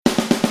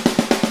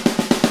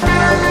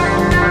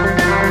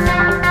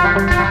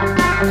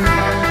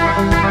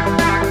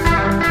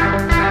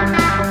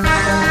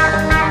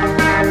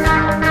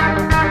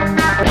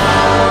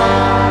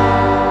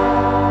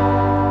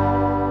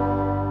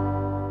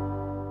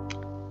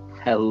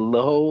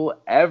Hello,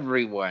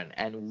 everyone,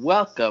 and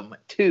welcome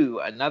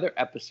to another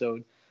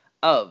episode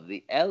of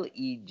the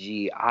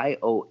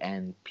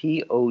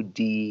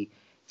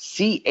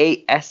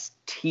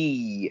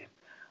LEGIONPODCAST.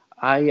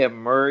 I am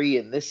Murray,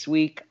 and this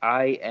week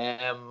I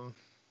am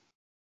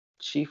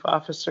Chief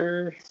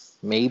Officer,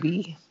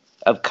 maybe,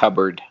 of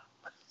Cupboard.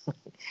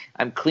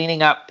 I'm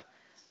cleaning up,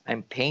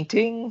 I'm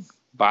painting,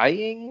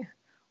 buying,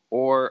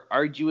 or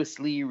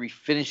arduously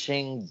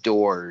refinishing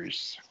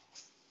doors.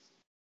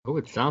 Oh,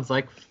 it sounds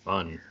like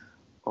fun.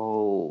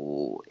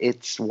 Oh,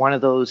 it's one of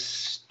those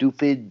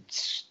stupid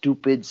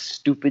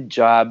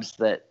jobs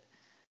that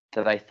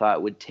I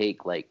thought would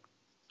take like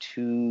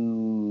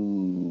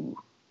 2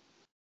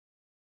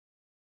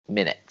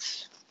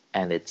 minutes,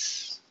 and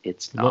it's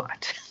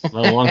not. A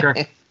little longer.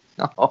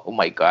 Oh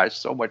my gosh,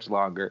 so much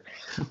longer.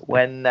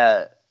 When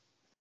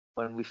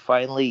when we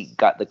finally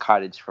got the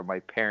cottage from my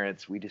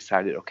parents, we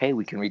decided, okay,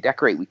 we can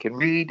redecorate. We can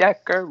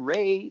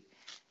redecorate,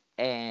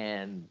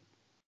 and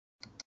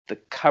the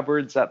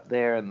cupboards up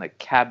there and the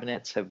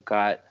cabinets have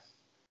got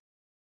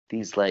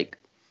these like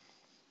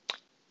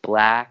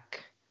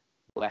black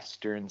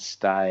Western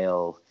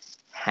style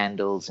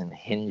handles and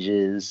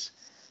hinges.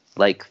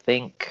 Like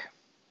think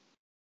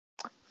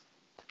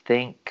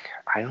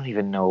I don't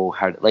even know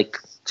how to, like,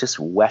 just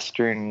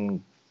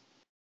Western,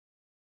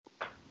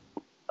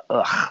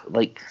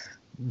 like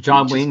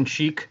John just, Wayne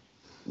chic.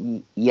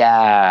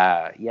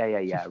 yeah.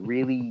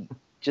 Really,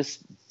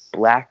 just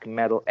black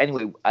metal.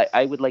 Anyway,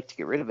 I would like to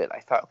get rid of it.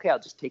 I thought, okay, I'll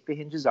just take the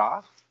hinges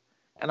off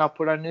and I'll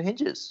put on new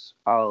hinges.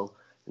 I'll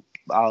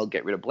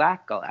get rid of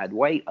black, I'll add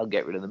white, I'll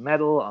get rid of the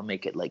metal, I'll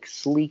make it like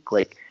sleek,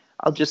 like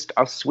I'll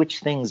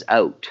switch things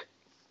out.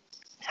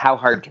 How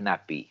hard can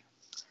that be?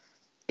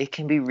 It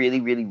can be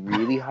really, really,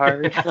 really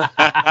hard.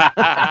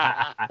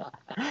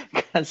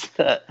 Because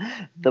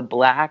the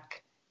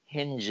black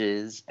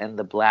hinges and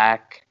the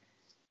black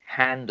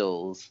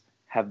handles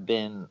have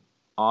been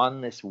on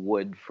this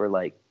wood for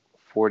like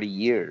 40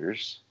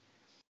 years,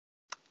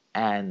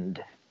 and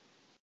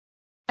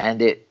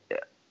it,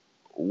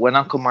 when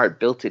Uncle Mart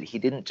built it, he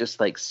didn't just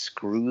like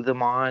screw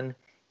them on.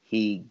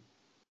 He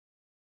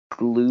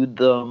glued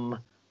them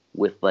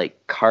with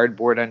like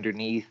cardboard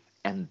underneath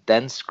and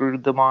then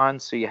screwed them on.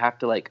 So you have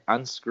to like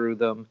unscrew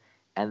them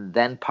and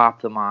then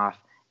pop them off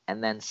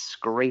and then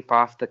scrape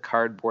off the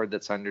cardboard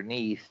that's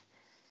underneath.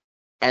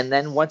 And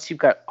then once you've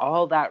got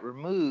all that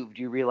removed,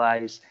 you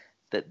realize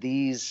that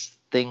these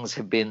things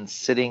have been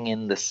sitting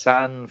in the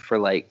sun for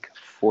like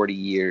 40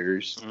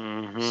 years.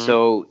 Mm-hmm.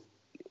 So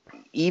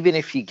even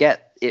if you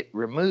get it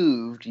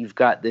removed, you've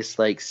got this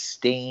like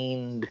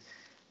stained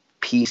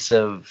piece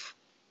of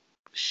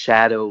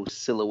shadow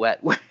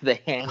silhouette where the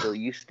handle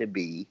used to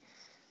be.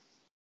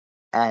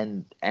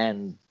 And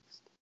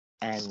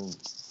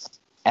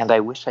I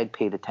wish I'd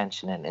paid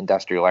attention in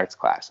industrial arts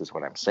class, is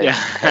what I'm saying.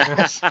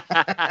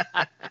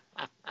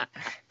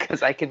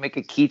 Because I can make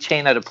a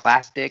keychain out of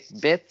plastic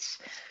bits,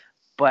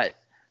 but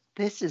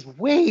this is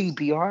way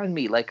beyond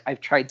me. Like, I've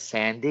tried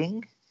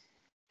sanding,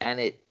 and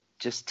it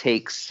just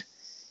takes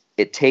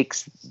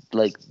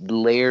like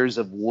layers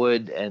of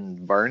wood and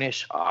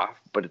varnish off,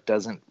 but it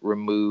doesn't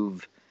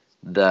remove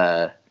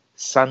the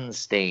sun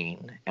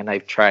stain. And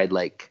I've tried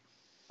like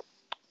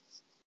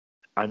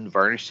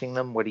unvarnishing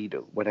them. What do you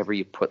do? Whatever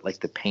you put, like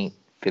the paint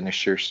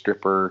finisher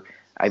stripper.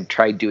 I've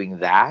tried doing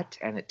that,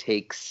 and it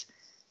takes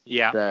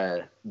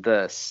the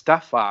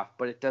stuff off,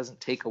 but it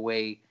doesn't take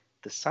away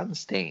the sun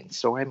stain.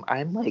 So I'm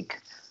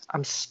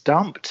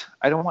stumped.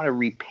 I don't want to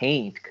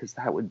repaint because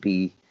that would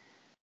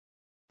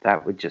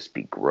just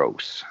be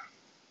gross.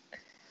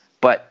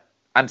 But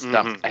I'm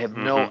stumped. Mm-hmm. I have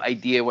no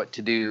idea what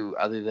to do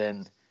other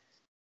than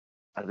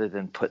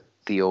put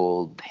the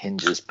old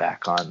hinges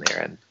back on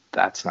there, and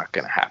that's not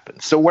going to happen.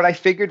 So what I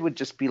figured would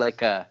just be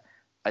like a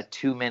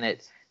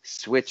 2-minute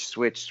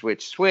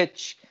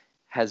switch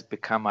has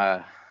become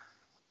a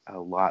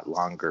lot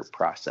longer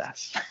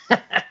process.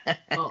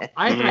 Well,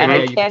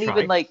 I can't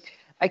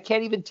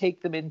even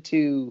take them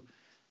to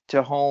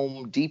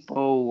Home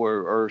Depot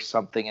or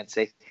something and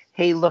say,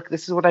 hey, look,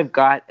 this is what I've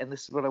got and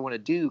this is what I want to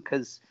do,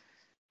 because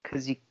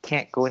you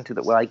can't go into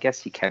I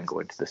guess you can go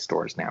into the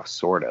stores now,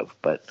 sort of,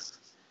 but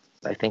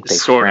I think they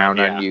frown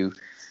on you.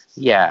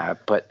 Yeah,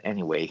 but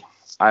anyway,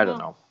 I don't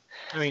know.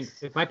 I mean,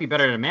 it might be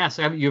better than a mask.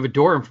 You have a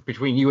door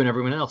between you and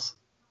everyone else.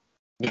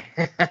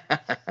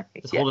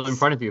 Just hold it in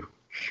front of you.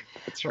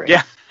 That's right.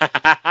 Yeah.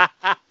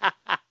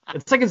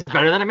 It's like it's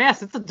better than a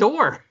mask. It's a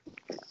door.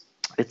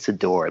 It's a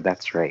door.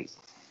 That's right.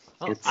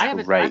 Well, I have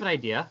an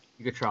idea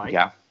you could try.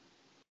 Yeah.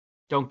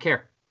 Don't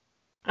care.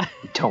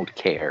 Don't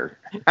care.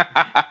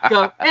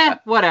 Go,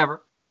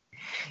 whatever.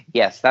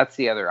 Yes, that's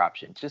the other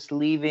option. Just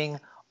leaving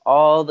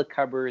all the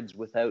cupboards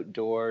without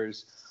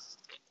doors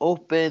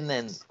open.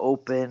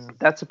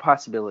 That's a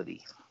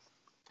possibility.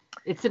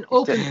 It's an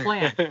open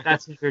plan.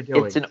 That's what you're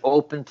doing. It's an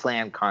open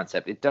plan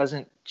concept. It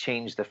doesn't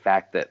change the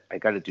fact that I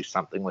got to do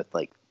something with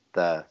like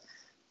the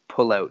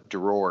pull-out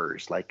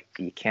drawers. Like,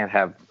 you can't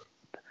have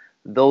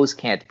those.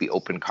 Can't be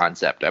open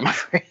concept, I'm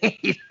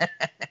afraid.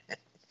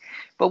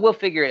 But we'll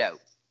figure it out.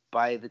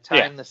 by the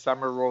time the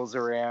summer rolls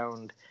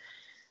around,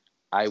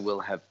 I will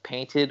have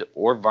painted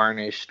or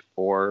varnished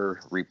or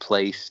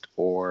replaced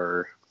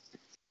or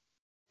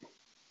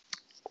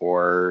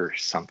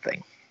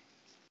something.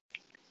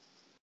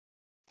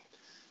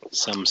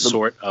 Some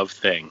sort of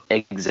thing.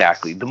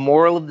 Exactly. The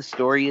moral of the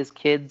story is,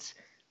 kids,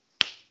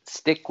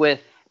 stick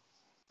with,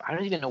 I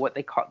don't even know what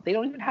they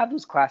don't even have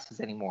those classes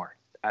anymore.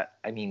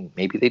 I mean,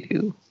 maybe they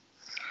do.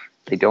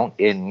 They don't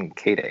in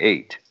K to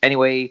 8.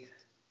 Anyway,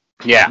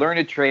 learn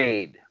a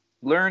trade.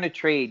 Learn a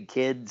trade,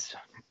 kids.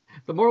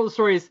 The moral of the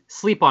story is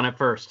sleep on it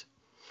first.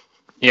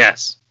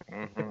 Yes.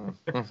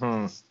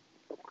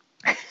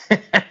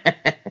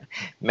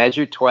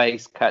 Measure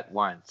twice, cut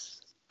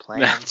once. Plan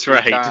That's 3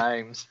 right.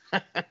 times.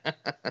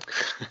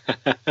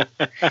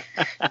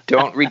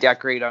 Don't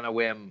redecorate on a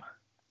whim.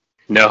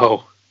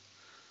 No.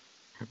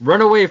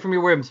 Run away from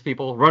your whims,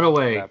 people. Run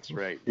away. That's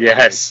right.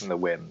 Yes. From the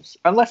whims.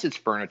 Unless it's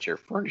furniture.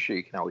 Furniture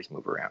you can always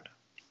move around.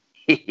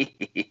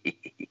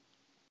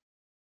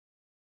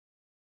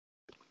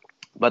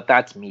 But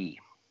that's me.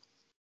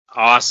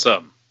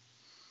 Awesome.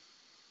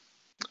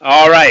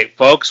 All right,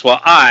 folks.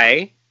 Well,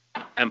 I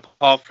am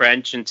Paul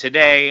French, and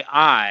today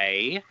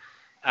I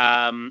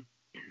am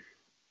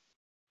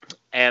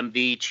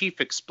the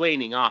Chief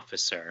Explaining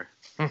Officer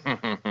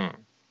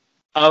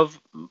of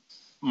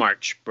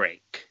March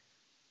Break.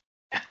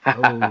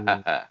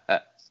 Oh.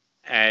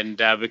 And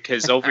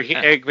because over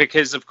here,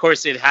 because of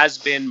course it has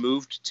been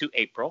moved to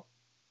April.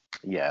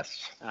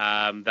 Yes.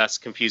 That's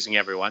confusing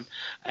everyone.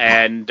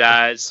 And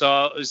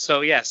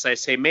so yes, I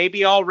say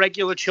maybe all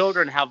regular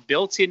children have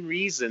built-in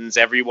reasons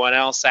everyone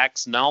else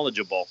acts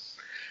knowledgeable.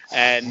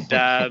 And,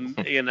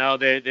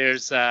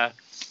 there's, I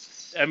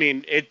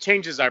mean, it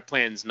changes our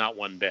plans not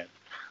one bit.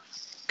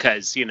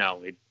 Because,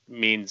 it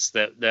means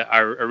that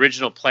our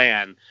original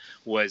plan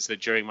was that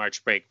during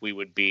March break we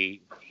would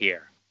be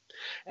here.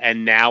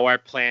 And now our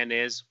plan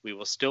is we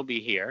will still be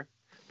here,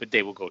 but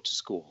they will go to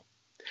school.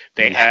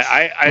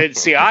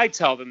 I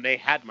tell them they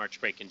had March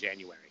break in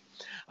January,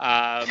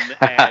 and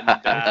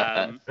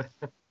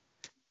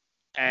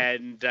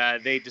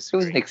they disagree.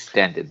 It was an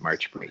extended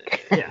March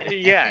break.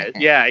 Yeah.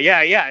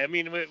 I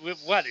mean,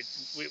 what?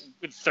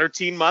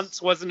 13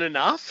 months wasn't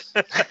enough.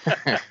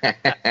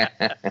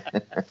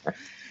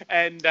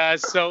 And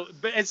so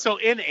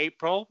in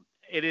April,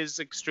 it is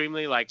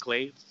extremely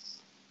likely,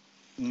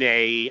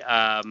 nay,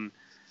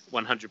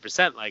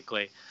 100%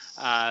 likely,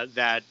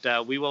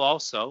 that we will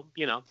also,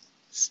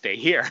 stay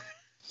here.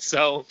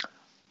 So.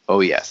 Oh,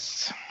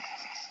 yes.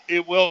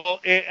 It will,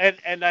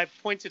 and I've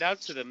pointed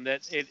out to them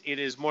that it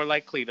is more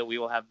likely that we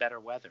will have better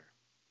weather.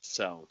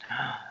 So.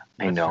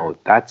 I know.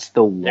 That's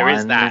the there is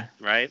one that,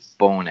 right?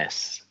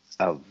 bonus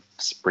of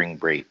spring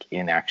break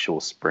in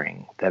actual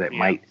spring, that it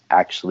might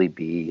actually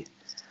be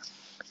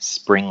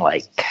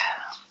spring-like.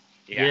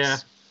 Yes. Yeah,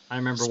 I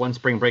remember one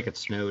spring break it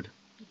snowed.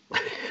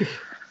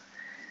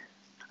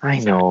 I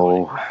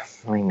know.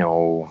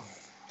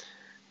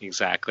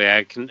 Exactly.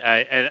 I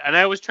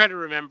always try to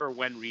remember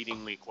when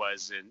Reading Week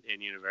was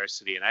in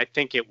university, and I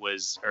think it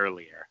was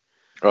earlier.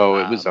 Oh,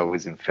 it was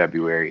always in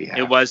February. Yeah.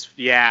 It was,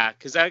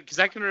 because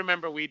I can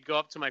remember we'd go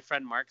up to my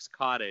friend Mark's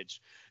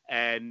cottage,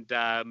 and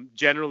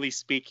generally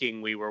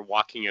speaking, we were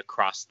walking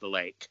across the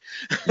lake.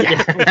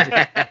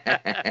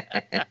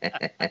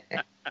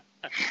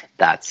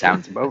 That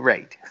sounds about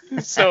right.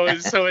 So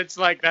it's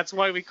like, that's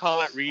why we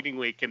call it Reading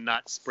Week and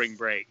not spring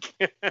break.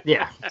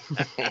 Yeah.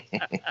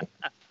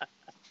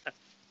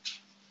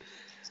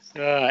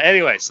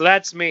 Anyway, so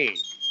that's me.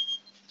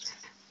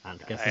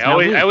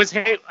 I always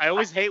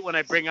hate when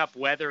I bring up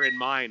weather in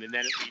mine and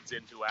then it leads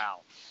into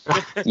Al.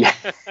 Yeah.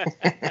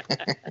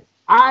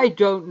 I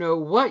don't know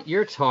what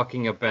you're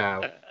talking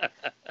about.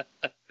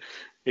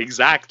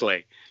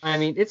 Exactly. I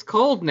mean, it's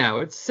cold now.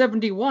 It's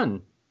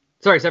 71.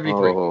 Sorry,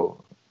 73.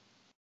 Oh.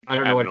 I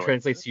don't know what it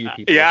translates to you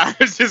people. Yeah,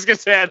 I was just going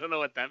to say, I don't know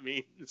what that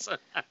means.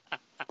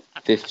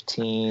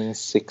 15,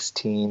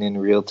 16 in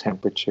real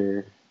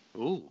temperature.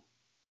 Ooh.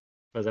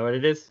 Is that what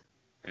it is?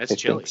 That's I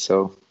chilly. think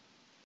so.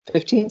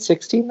 15,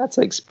 16, that's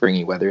like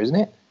springy weather, isn't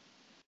it?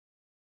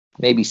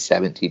 Maybe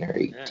 17 or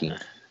 18.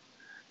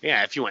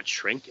 Yeah, if you want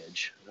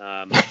shrinkage.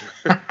 Let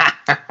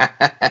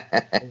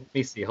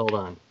me see. Hold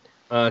on.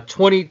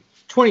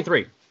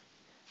 23.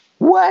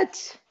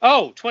 What?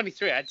 Oh,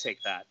 23. I'd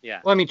take that. Yeah.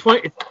 Well, I mean,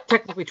 it's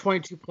technically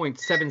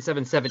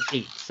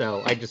 22.7778,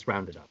 so I just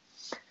rounded up.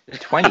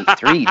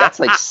 23. That's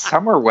like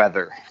summer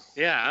weather.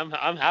 Yeah,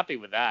 I'm happy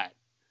with that.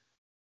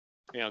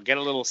 Get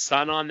a little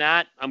sun on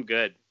that. I'm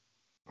good.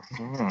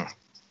 Mm.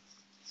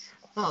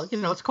 Well,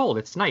 it's cold.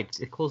 It's night.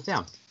 It cools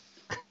down.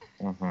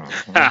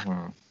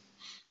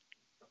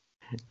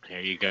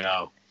 There you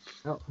go.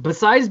 Well,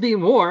 besides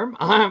being warm,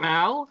 I'm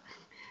Al,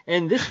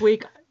 and this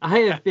week I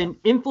have been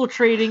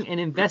infiltrating and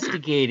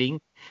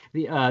investigating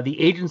the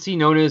agency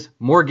known as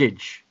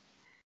Mortgage.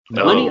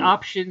 Money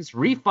options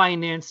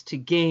refinance to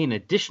gain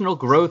additional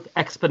growth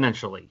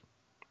exponentially.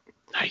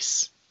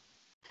 Nice.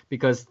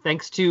 Because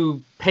thanks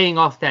to paying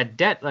off that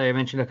debt that I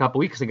mentioned a couple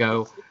weeks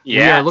ago,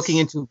 Yes. we are looking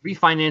into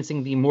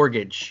refinancing the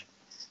mortgage.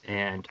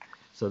 And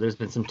So there's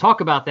been some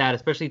talk about that,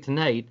 especially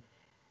tonight.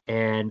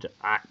 And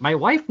my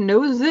wife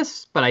knows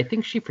this, but I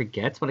think she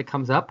forgets when it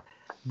comes up,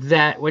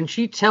 that when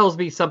she tells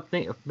me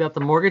something about the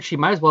mortgage, she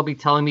might as well be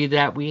telling me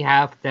that we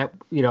have that,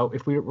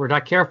 if we're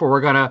not careful, we're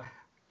going to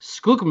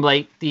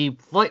scookumulate the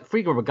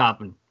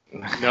Fliegerbegaben.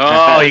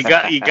 No, you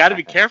got to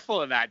be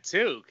careful of that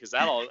too, because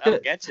that'll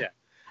get you.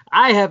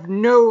 I have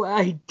no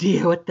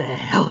idea what the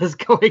hell is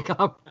going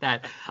on with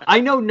that. I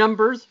know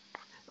numbers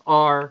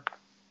are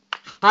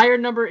higher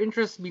number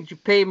interest means you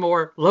pay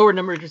more, lower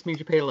number interest means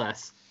you pay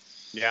less.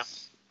 Yeah.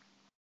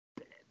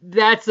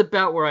 That's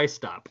about where I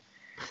stop.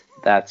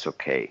 That's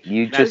okay.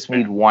 You just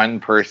need one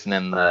person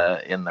in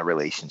the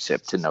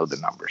relationship to know the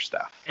number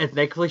stuff. And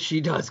thankfully she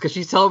does, because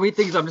she's telling me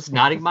things. I'm just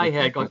nodding my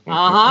head, going,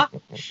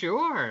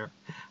 sure.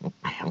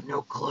 I have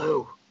no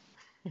clue.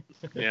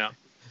 Yeah.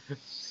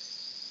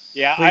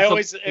 Yeah, I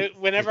always,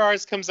 whenever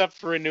ours comes up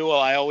for renewal,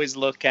 I always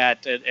look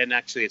at, and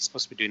actually it's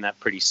supposed to be doing that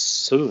pretty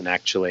soon,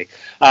 actually.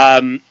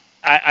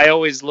 I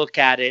always look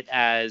at it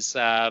as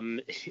better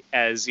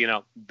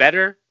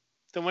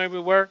than where we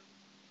were,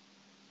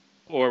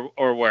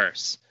 or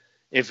worse.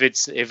 If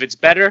it's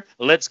better,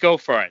 let's go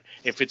for it.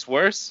 If it's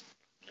worse,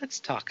 let's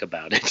talk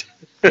about it.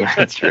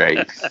 That's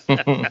right.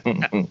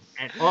 And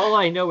all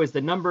I know is the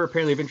number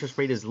apparently of interest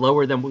rate is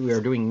lower than what we are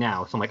doing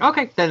now. So I'm like,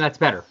 okay, then that's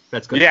better.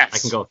 That's good. Yes. I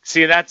can go.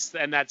 See, that's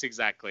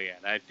exactly it.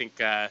 I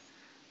think, I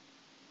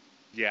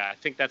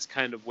think that's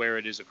kind of where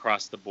it is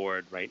across the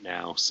board right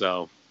now.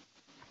 So.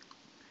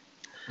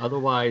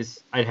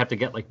 Otherwise, I'd have to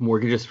get like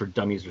mortgages for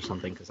dummies or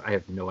something, because I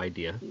have no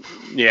idea.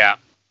 Yeah.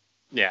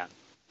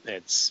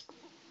 It's.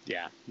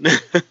 Yeah.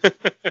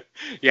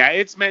 Yeah,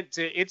 it's meant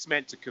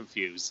to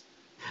confuse.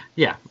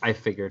 Yeah, I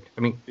figured.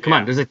 I mean, come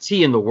on, there's a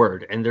T in the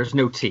word, and there's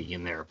no T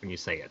in there when you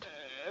say it.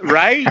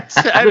 Right?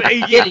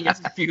 It's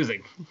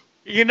confusing.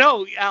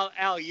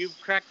 Al,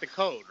 you've cracked the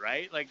code,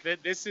 right? Like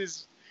this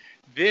is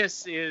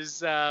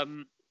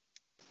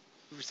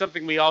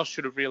something we all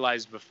should have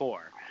realized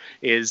before.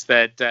 Is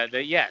that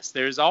yes,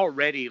 there's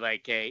already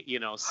like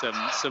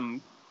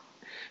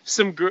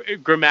some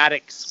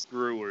grammatic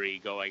screwery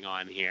going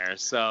on here.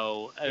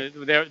 So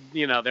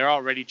they're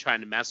already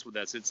trying to mess with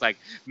us. It's like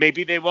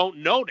maybe they won't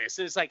notice.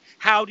 It's like,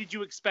 how did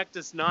you expect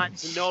us not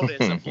to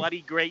notice a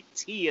bloody great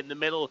T in the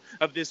middle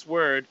of this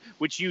word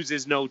which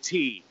uses no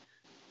T?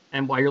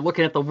 And while you're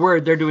looking at the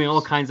word, they're doing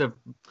all kinds of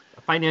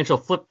financial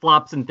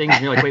flip-flops and things,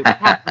 and you're like, wait, what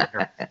happened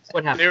there?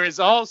 What happened? There is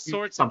all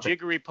sorts of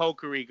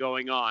jiggery-pokery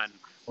going on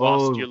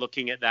whilst you're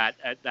looking at that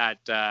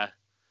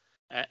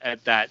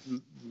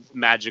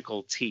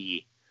magical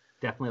T.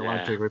 Definitely a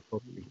lot of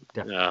jiggery-pokery.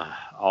 Definitely.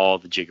 All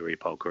the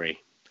jiggery-pokery.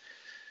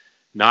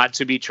 Not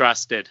to be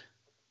trusted.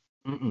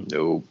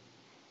 No.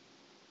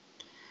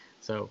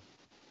 So,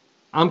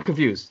 I'm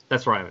confused.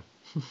 That's where I'm at.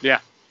 Yeah,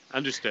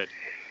 understood.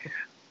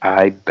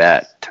 I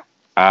bet.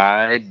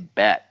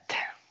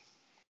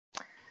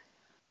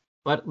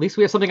 But at least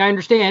we have something I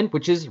understand,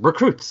 which is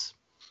recruits.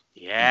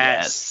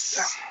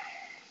 Yes.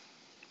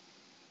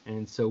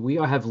 And so we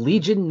have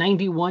Legion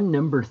 91,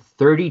 number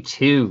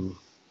 32.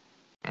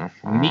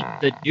 Meet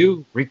the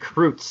new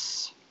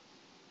recruits.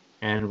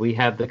 And we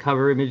have the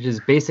cover images,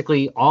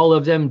 basically all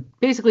of them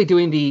basically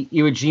doing the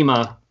Iwo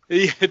Jima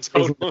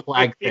the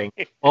flag thing.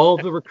 All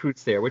of the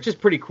recruits there, which is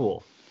pretty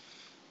cool.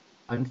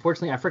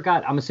 Unfortunately, I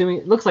forgot. I'm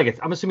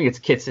assuming it's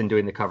Kitson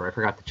doing the cover. I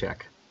forgot to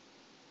check.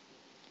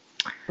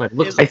 But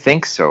I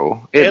think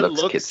so. It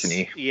looks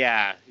Kitson-y.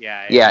 Yeah,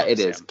 it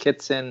is.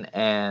 Kitson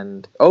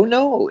and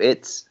no,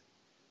 it's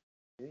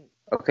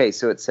okay,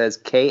 so it says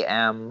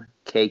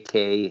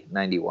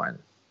KMKK91.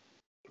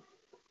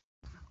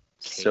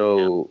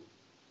 So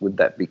would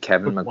that be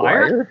Kevin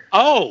McGuire?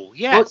 Oh,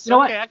 yes.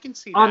 Well, okay, I can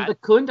see that. On the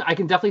Kund, I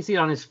can definitely see it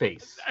on his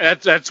face.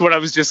 That's what I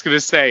was just going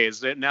to say, is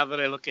that now that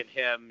I look at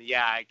him,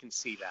 yeah, I can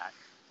see that.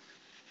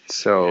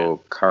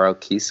 So Carl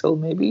Kiesel,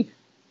 maybe?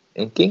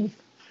 Inking?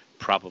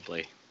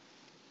 Probably.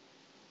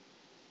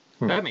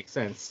 That makes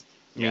sense.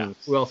 I mean,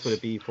 who else would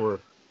it be for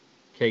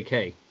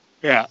KK?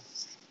 Yeah.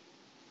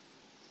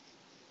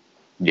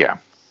 Yeah.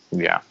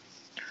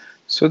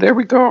 So there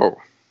we go.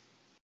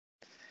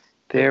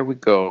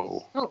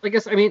 Well, I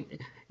guess,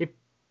 if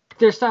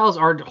their styles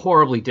aren't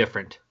horribly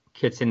different,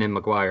 Kitson and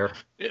McGuire.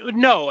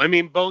 No,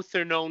 both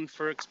are known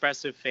for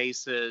expressive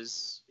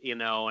faces,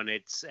 and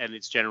it's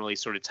generally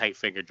sort of tight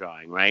finger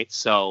drawing, right?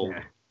 So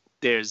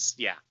there's.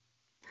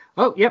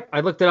 Oh, yep.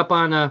 I looked it up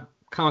on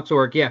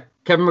Comics.org. Yeah,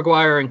 Kevin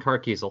McGuire and Carl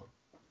Kiesel,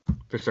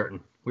 for certain.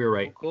 We were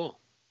right. Cool.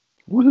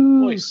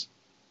 Woohoo! Nice.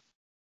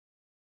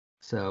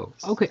 So,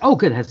 okay. Oh,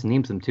 good. It has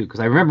names them too, because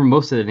I remember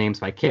most of the names,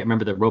 but I can't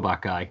remember the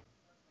robot guy.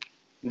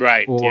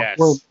 Right.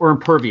 Or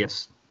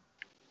Impervious.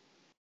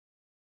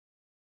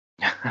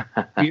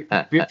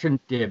 Bertrand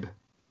Dib.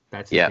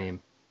 That's his name.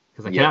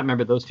 Because I cannot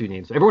remember those two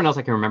names. Everyone else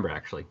I can remember,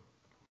 actually.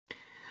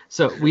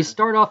 So we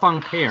start off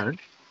on Cairn.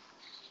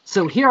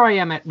 So here I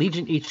am at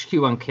Legion HQ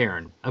on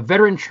Cairn, a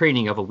veteran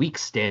training of a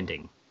week's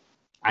standing.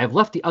 I have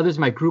left the others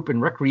in my group in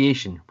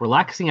recreation,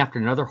 relaxing after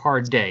another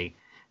hard day.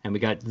 And we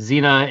got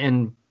Xena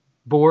and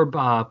Borb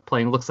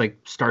playing, looks like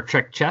Star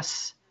Trek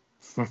chess.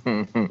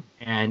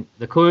 And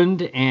the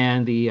Kund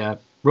and the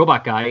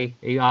robot guy,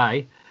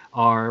 AI,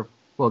 are,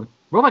 well, the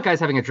robot guy's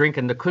having a drink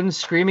and the Kund's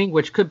screaming,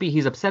 which could be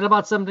he's upset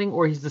about something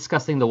or he's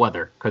discussing the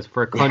weather. Because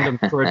for a Kund,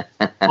 I'm sure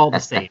it's all the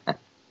same.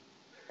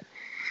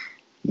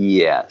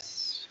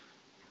 Yes.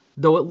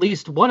 Though at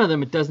least one of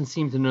them, it doesn't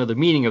seem to know the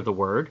meaning of the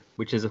word,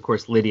 which is, of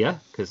course, Lydia,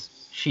 because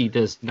she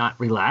does not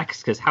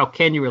relax. Because how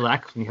can you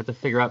relax when you have to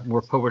figure out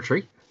more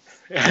poetry?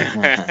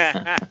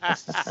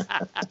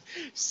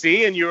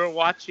 See, and you were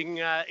watching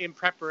in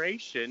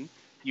preparation.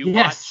 You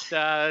Yes.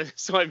 watched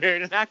So I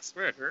Married an Axe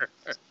Murderer.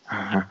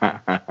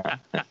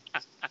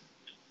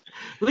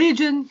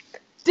 Legion,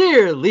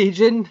 dear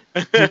Legion,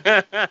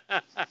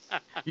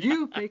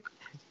 you make...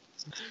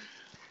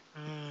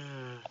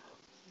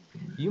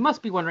 You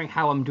must be wondering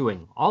how I'm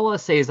doing. All I'll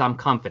say is I'm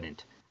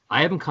confident.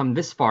 I haven't come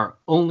this far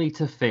only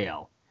to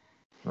fail.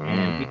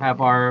 And we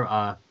have our,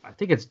 I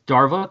think it's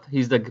Darva.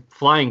 He's the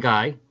flying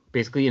guy,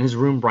 basically in his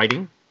room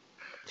writing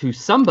to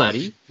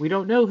somebody. We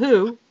don't know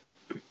who.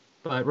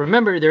 But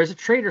remember, there's a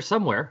traitor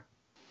somewhere.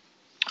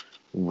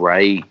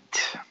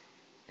 Right.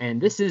 And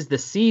this is The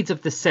Seeds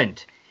of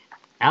Dissent.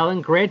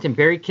 Alan Grant and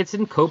Barry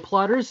Kitson,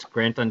 co-plotters.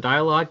 Grant on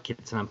dialogue,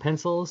 Kitson on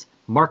pencils.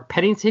 Mark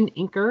Pennington,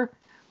 inker.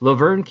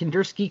 Laverne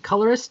Kindersky,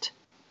 colorist.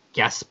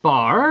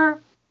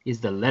 Gaspar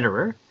is the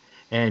letterer.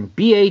 And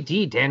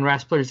B.A.D. Dan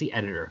Raspler is the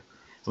editor.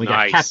 And we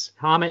got Captain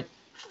Comet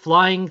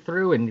flying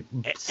through and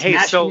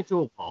smashing into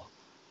a wall.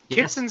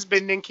 Kitson's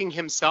been inking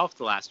himself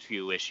the last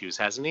few issues,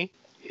 hasn't he?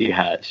 He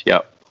has,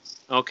 yep.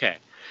 Okay.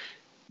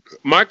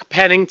 Mark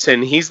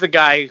Pennington, he's the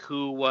guy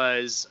who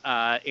was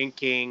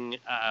inking,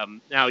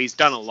 now he's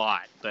done a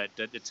lot, but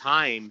at the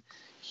time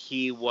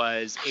he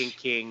was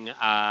inking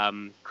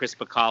Chris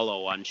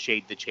Bacallo on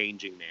Shade the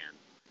Changing Man.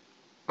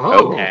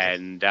 Oh.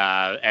 And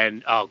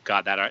oh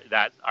god,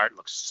 that art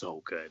looks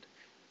so good.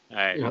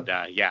 And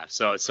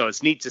so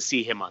it's neat to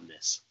see him on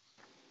this.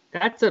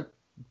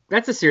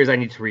 That's a series I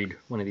need to read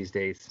one of these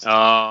days.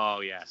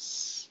 Oh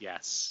yes,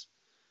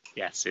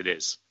 it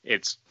is.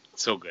 It's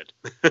so good.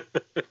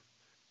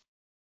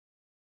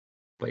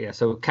 But yeah,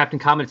 so Captain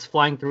Comet's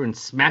flying through and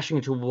smashing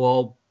into a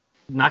wall,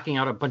 knocking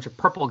out a bunch of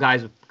purple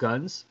guys with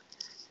guns.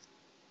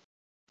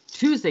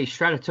 Tuesday,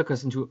 Strata took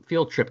us into a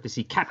field trip to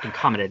see Captain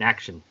Comet in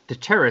action. The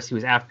terrorists he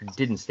was after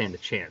didn't stand a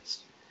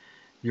chance.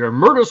 Your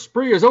murder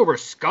spree is over,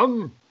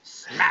 scum!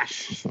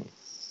 Smash! And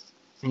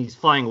he's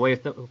flying away,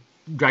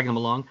 dragging them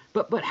along.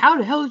 But how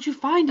the hell did you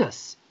find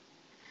us?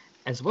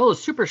 As well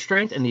as super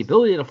strength and the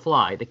ability to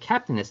fly, the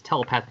captain has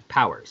telepathic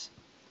powers.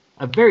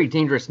 A very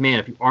dangerous man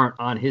if you aren't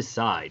on his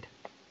side.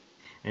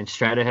 And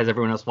Strata has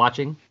everyone else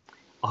watching.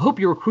 I hope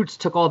your recruits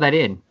took all that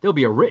in. There'll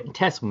be a written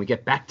test when we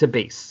get back to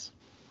base.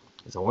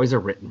 There's always a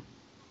written.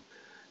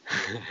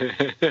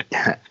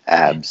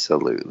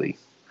 Absolutely.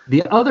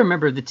 The other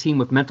member of the team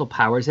with mental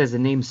powers has a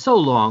name so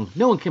long,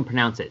 no one can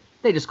pronounce it.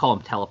 They just call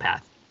him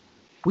Telepath.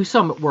 We saw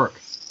him at work,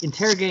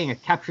 interrogating a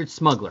captured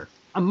smuggler.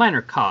 A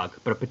minor cog,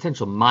 but a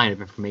potential mine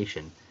of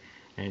information.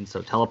 And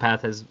so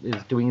Telepath is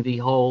doing the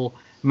whole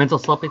mental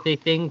telepathy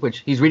thing, which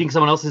he's reading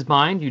someone else's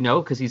mind,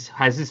 because he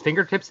has his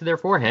fingertips to their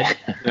forehead.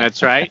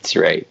 That's right. That's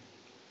right.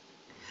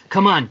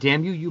 Come on,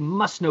 damn you. You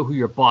must know who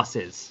your boss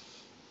is.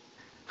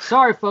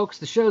 Sorry, folks.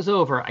 The show's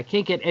over. I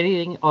can't get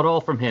anything at all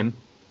from him.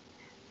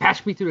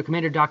 Patch me through to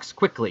Commander Doc's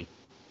quickly.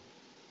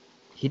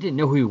 He didn't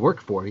know who he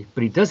worked for,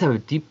 but he does have a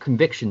deep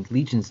conviction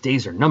Legion's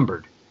days are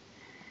numbered.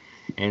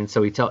 And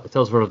so he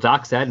tells Vril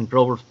Doc that, and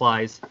Vril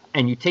replies,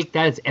 and you take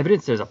that as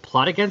evidence there's a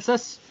plot against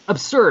us?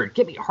 Absurd.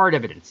 Get me hard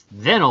evidence.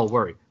 Then I'll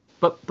worry.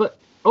 But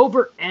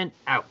over and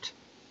out.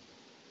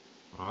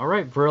 All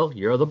right, Vril,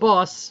 you're the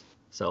boss.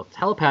 So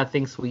Telepath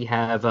thinks we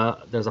have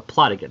there's a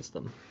plot against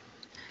them.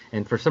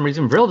 And for some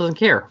reason, Vril doesn't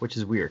care, which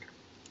is weird.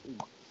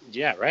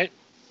 Yeah, right.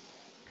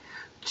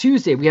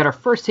 Tuesday, we had our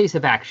first taste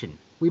of action.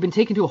 We've been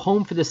taken to a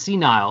home for the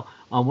senile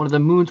on one of the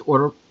moons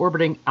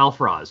orbiting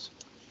Alpharaz,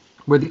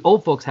 where the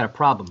old folks had a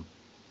problem.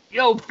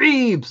 Yo,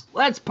 Phoebes,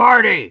 let's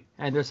party!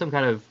 And there's some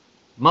kind of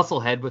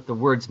musclehead with the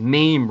words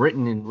MAME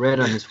written in red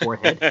on his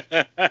forehead.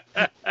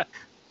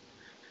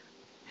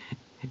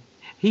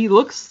 He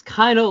looks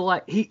kind of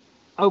like...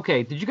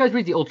 Okay, did you guys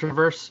read the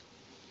Ultraverse?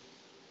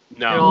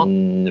 No.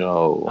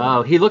 No.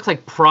 Oh, he looks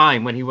like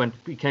Prime when he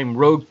became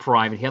Rogue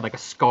Prime, and he had like a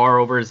scar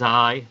over his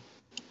eye.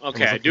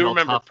 Okay, I do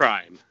remember tough.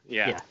 Prime.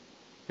 Yeah.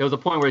 There was a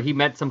point where he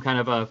met some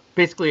kind of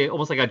basically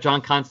almost like a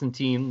John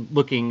Constantine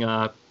looking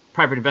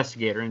private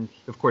investigator, and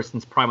of course,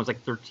 since Prime was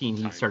like 13,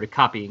 he started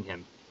copying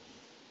him.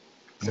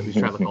 So he's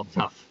trying to look all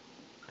tough.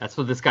 That's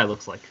what this guy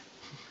looks like.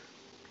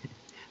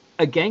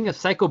 A gang of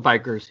psycho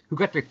bikers who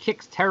got their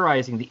kicks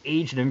terrorizing the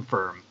aged and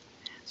infirm.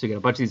 So you got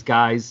a bunch of these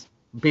guys,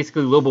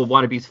 basically Lobo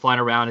wannabes flying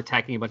around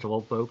attacking a bunch of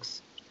old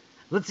folks.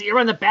 Let's see you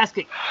run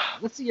basket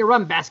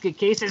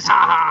cases. Ha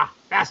ha!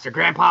 Faster,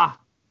 Grandpa!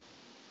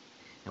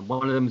 And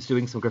one of them is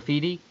doing some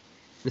graffiti.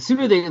 The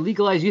sooner they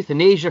legalize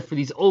euthanasia for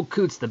these old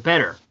coots, the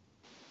better.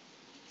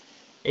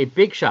 A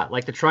big shot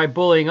like to try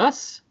bullying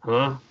us?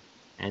 Huh?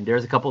 And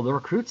there's a couple of the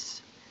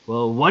recruits.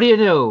 Well, what do you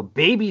know?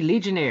 Baby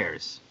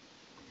Legionnaires.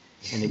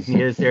 And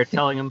Ignita's there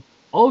telling him,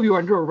 All of you are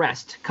under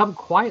arrest. Come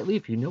quietly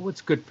if you know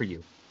what's good for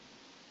you.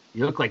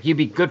 You look like you'd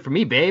be good for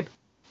me, babe.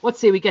 Let's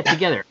say we get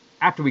together.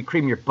 After we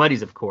cream your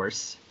buddies, of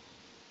course.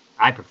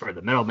 I prefer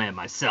the middleman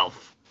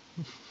myself.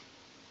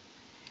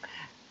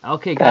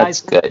 Okay,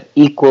 guys. That's good.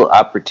 Equal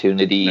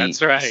opportunity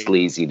That's right.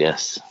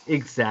 sleaziness.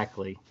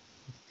 Exactly.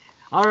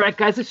 All right,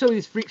 guys, let's show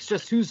these freaks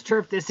just whose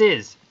turf this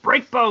is.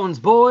 Break bones,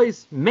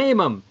 boys. Maim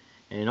them.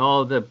 And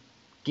all the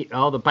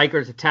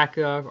bikers attack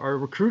our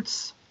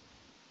recruits.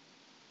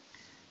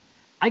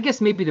 I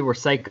guess maybe they were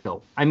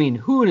psycho. I mean,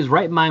 who in his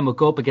right mind would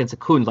go up against a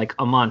coon like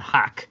Amon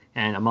Hak?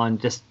 And Amon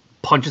just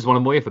punches one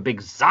of them away with a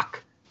big zock.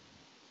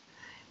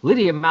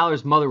 Lydia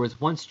Maller's mother was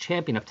once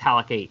champion of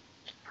Talak 8.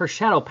 Her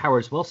shadow power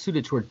is well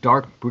suited to her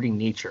dark, brooding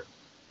nature.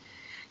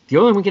 The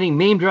only one getting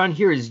maimed around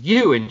here is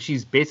you, and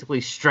she's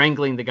basically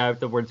strangling the guy with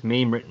the words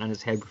maim written on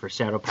his head with her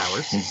shadow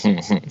powers.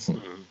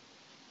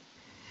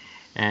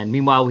 And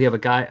meanwhile, we have a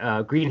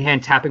guy, Green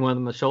Hand, tapping one of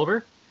them on the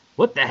shoulder.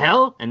 What the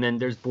hell? And then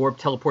there's Borb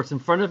teleports in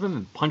front of him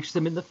and punches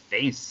him in the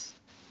face.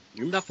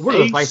 In the Word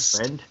of advice,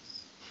 friend.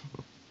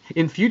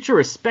 In future,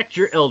 respect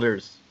your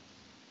elders.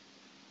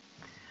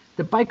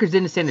 The bikers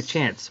didn't stand a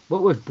chance.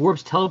 What with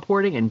Borb's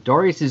teleporting and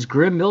Darius'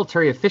 grim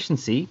military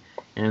efficiency,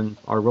 and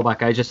our robot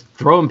guy just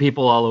throwing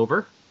people all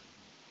over.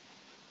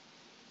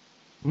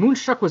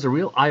 Moonstruck was a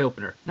real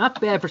eye-opener.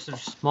 Not bad for such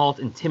a small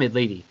and timid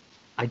lady.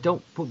 I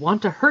don't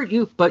want to hurt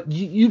you, but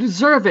you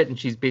deserve it. And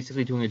she's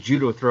basically doing a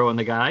judo throw on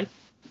the guy.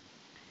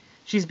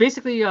 She's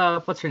basically,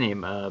 what's her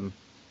name?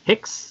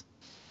 Hicks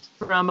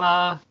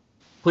from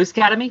Police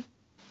Academy?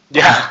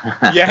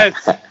 Yeah.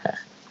 Yes.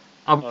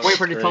 I'm waiting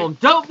for her to tell him,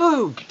 don't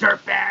move,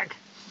 dirtbag.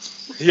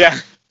 Yeah.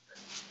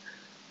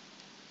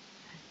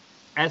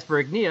 As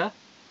for Ignia,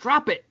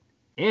 drop it.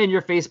 In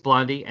your face,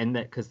 Blondie. And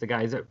that because the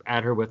guy's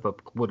at her with a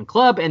wooden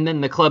club, and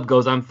then the club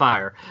goes on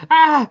fire.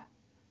 Ah!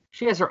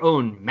 She has her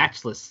own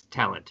matchless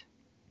talent.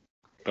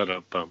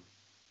 Ba-dum-bum.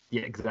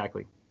 Yeah,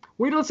 exactly.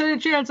 We don't stand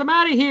a chance. I'm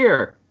out of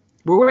here.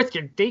 We're with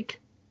you, Deke.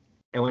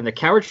 And when the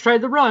cowards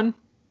tried to run,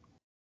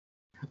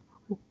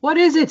 what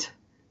is it?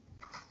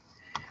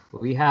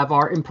 We have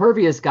our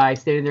impervious guy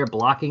standing there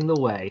blocking the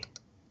way.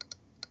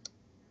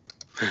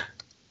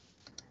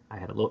 I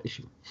had a little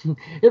issue.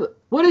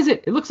 What is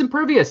it? It looks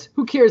impervious.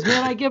 Who cares,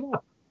 man? I give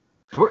up.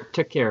 Bort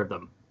took care of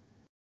them.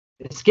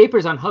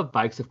 Escapers on Hub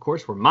bikes, of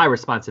course, were my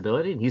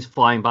responsibility, and he's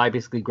flying by,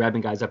 basically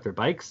grabbing guys off their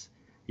bikes.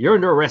 You're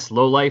under arrest,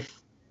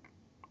 lowlife.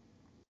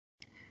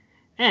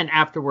 And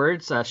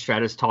afterwards,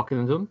 Stratus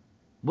talking to him.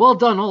 Well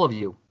done, all of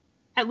you.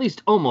 At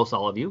least almost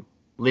all of you.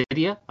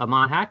 Lydia,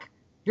 Amon Hak,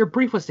 your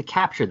brief was to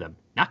capture them,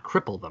 not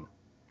cripple them.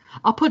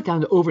 I'll put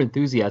down the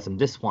overenthusiasm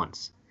this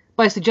once,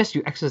 but I suggest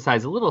you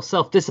exercise a little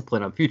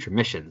self-discipline on future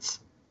missions.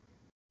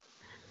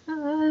 They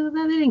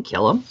didn't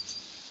kill him.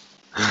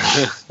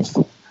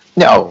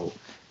 No.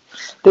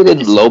 They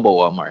didn't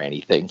Lobo him or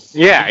anything.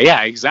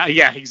 Yeah,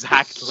 exactly.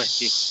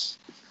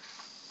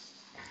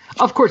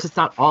 Of course, it's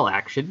not all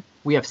action.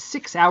 We have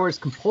 6 hours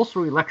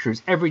compulsory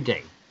lectures every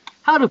day.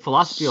 How to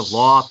philosophy of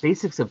law,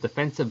 basics of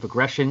defensive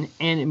aggression,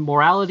 and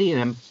immorality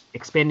and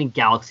expanding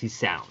galaxies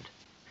sound.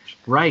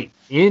 Right.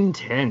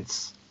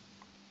 Intense.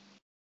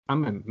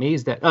 I'm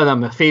amazed that...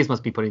 Oh, Phase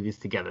must be putting these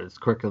together, this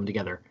curriculum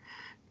together.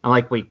 I'm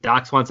like, wait,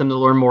 Docs wants them to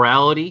learn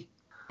morality?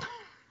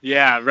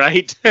 Yeah,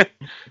 right. The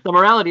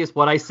morality is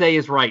what I say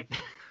is right.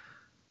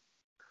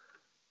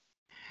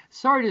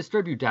 Sorry to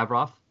disturb you,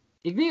 Davroff.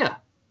 Ignia,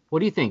 what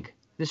do you think?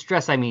 This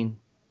dress, I mean,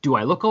 do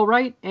I look all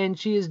right? And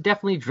she is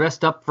definitely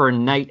dressed up for a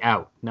night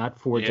out, not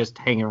for just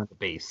hanging around the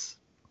base.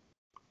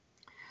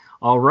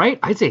 All right,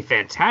 I'd say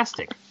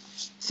fantastic.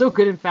 So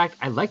good, in fact,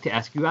 I'd like to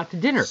ask you out to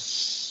dinner.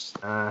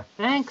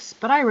 Thanks,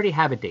 but I already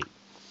have a date.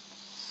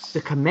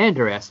 The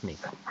commander asked me.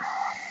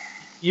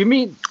 You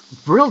mean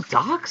Brill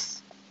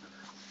Docs?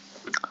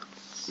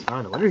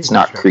 I don't know. It's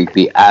not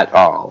creepy at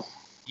all.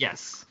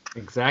 Yes,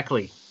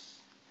 exactly.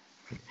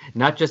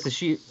 Not just that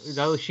she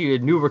a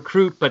new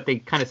recruit, but they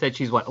kind of said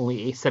she's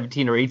only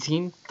 17 or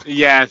 18.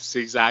 Yes,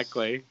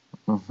 exactly.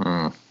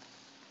 Mm-hmm.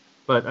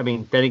 But I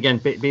mean, then again,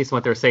 based on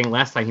what they were saying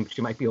last time,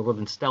 she might be older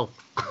than Stealth.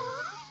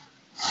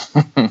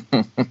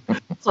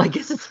 So I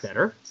guess it's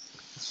better.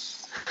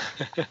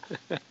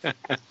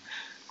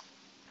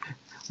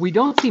 We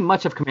don't see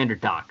much of Commander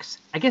Docs.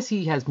 I guess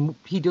he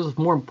deals with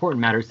more important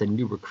matters than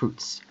new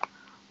recruits.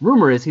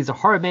 Rumor is he's a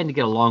hard man to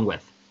get along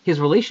with. His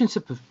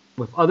relationships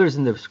with others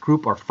in this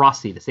group are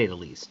frosty, to say the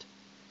least.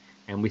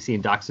 And we see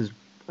in Docs'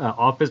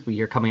 office, we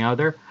hear coming out of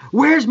there,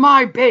 "Where's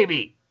my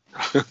baby?"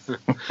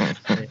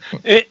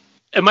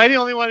 Am I the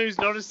only one who's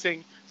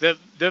noticing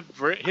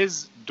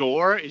his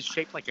door is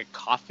shaped like a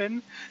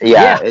coffin?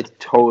 Yeah, it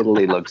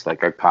totally looks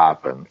like a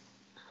coffin.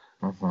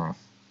 Mm-hmm.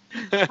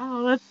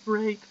 Oh, that's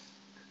great.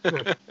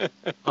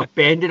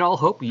 Abandon all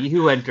hope, ye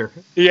who enter.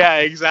 Yeah,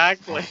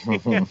 exactly.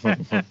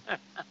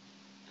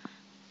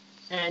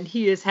 And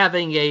he is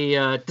having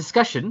a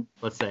discussion,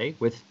 let's say,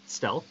 with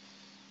Stealth.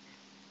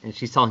 And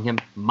she's telling him,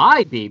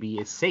 my baby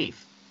is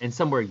safe, and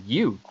somewhere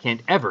you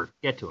can't ever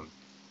get to him.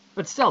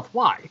 But Stealth,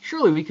 why?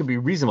 Surely we can be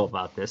reasonable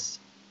about this.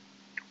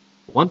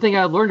 One thing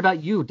I learned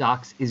about you,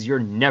 Dox, is you're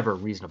never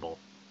reasonable.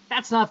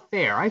 That's not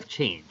fair. I've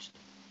changed.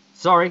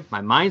 Sorry,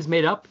 my mind's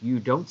made up. You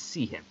don't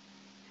see him.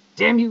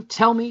 Damn you,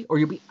 tell me, or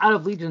you'll be out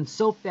of Legion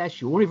so fast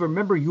you won't even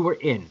remember you were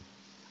in.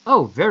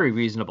 Oh, very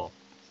reasonable.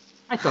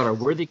 I thought our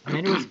worthy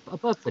commander was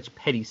above such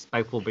petty,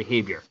 spiteful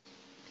behavior.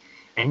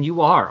 And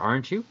you are,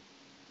 aren't you?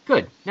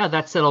 Good. Now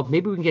that's settled,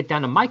 maybe we can get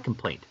down to my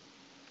complaint.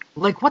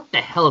 Like, what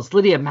the hell is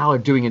Lydia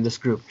Mallard doing in this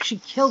group? She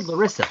killed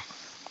Larissa.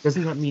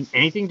 Doesn't that mean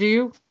anything to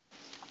you?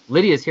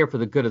 Lydia's here for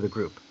the good of the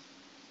group.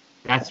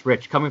 That's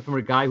rich, coming from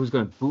a guy who's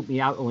going to boot me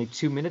out only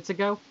 2 minutes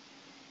ago.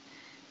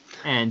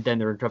 And then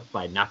they're interrupted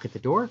by a knock at the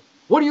door.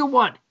 What do you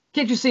want?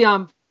 Can't you see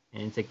I'm...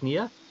 And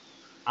Ignia?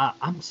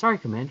 I'm sorry,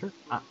 Commander.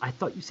 I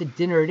thought you said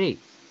dinner at 8.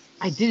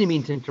 I didn't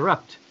mean to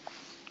interrupt.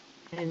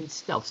 And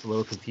Stealth's a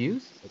little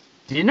confused.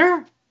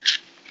 Dinner?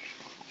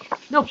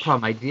 No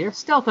problem, my dear.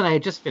 Stealth and I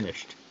had just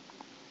finished.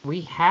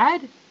 We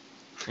had?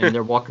 And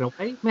they're walking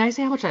away. May I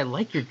say how much I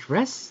like your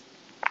dress?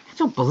 I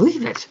don't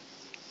believe it.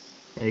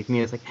 And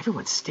Ignia's like,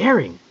 everyone's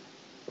staring.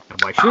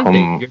 And why shouldn't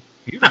they? You're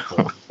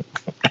beautiful.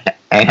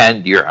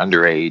 And you're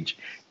underage.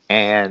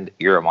 And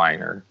you're a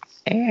minor.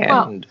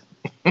 And...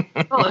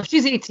 Well, if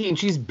she's 18,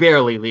 she's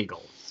barely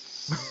legal.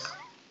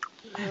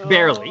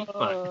 Barely,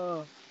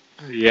 but...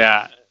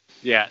 Yeah,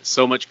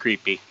 so much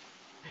creepy.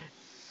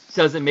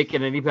 Doesn't make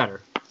it any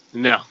better.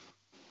 No.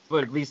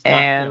 But at least not,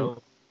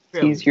 and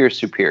he's your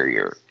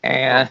superior.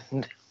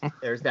 And...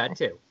 There's that,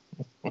 too.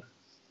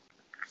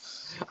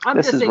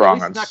 This is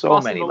wrong on so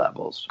many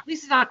levels. At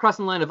least it's not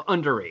crossing the line of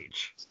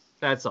underage.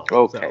 That's all.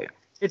 Okay. So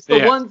it's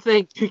the one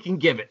thing you can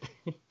give it.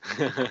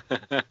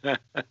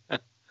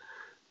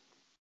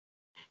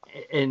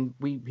 And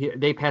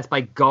they pass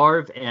by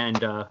Garv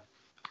and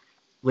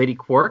Lady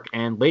Quark,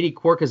 and Lady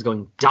Quark is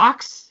going,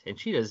 Dox, and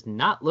she does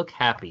not look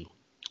happy.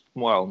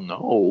 Well,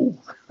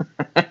 no.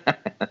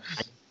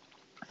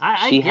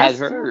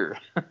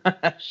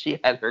 She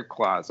had her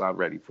claws all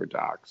ready for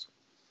Dox.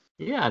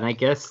 Yeah, and I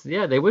guess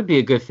they would be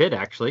a good fit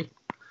actually.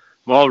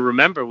 Well,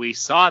 remember we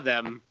saw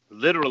them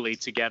literally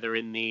together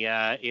in the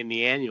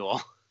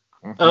annual.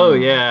 Oh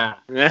yeah.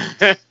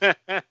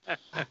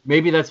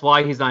 Maybe that's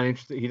why he's not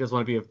interested. He doesn't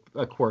want to be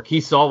a Quark.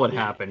 He saw what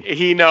happened.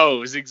 He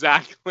knows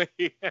exactly.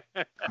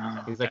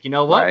 He's like, you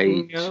know what?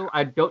 Right.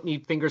 I don't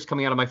need fingers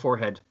coming out of my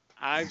forehead.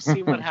 I've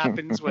seen what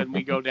happens when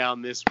we go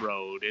down this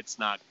road. It's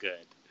not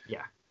good.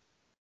 Yeah.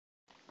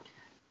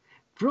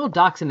 Drill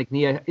Dox and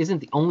Ignia isn't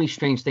the only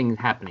strange thing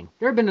happening.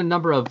 There have been a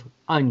number of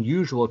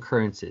unusual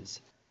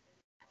occurrences.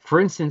 For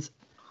instance,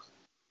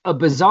 on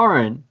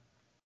Bazaran,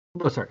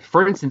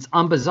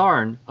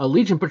 a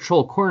Legion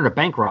patrol cornered a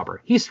bank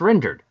robber. He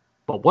surrendered,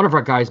 but one of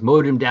our guys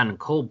mowed him down in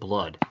cold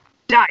blood.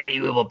 Die,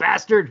 you evil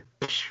bastard!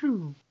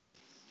 Pshoo.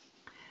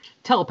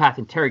 Telepath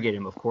interrogated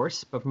him, of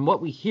course, but from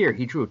what we hear,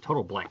 he drew a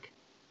total blank.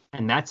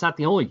 And that's not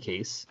the only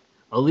case.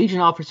 A Legion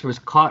officer was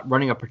caught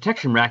running a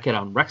protection racket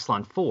on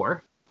Rexlon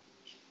 4.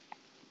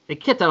 They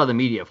kept that out of the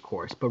media, of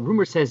course, but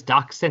rumor says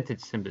Doc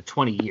sentenced him to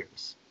 20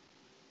 years.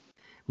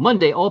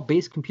 Monday, all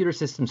base computer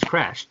systems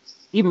crashed,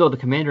 even though the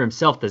commander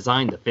himself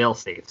designed the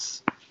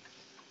fail-safes.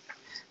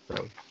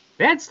 So,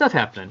 bad stuff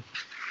happening.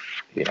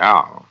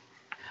 Yeah.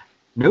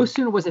 No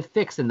sooner was it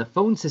fixed than the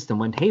phone system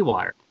went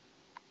haywire.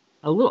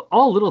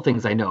 All little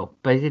things I know,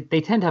 but they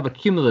tend to have a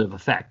cumulative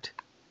effect.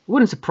 It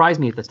wouldn't surprise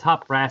me if the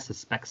top brass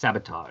suspects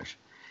sabotage.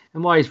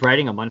 And while he's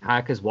writing, a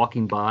Munhak is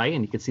walking by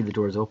and he can see the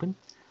doors open.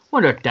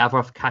 Wonder what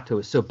Davrof Kato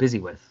is so busy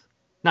with.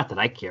 Not that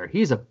I care.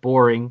 He's a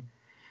boring...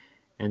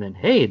 And then,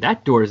 hey,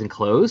 that door isn't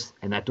closed.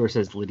 And that door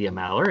says Lydia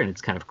Mallard, and it's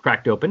kind of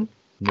cracked open.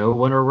 No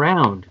one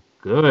around.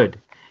 Good.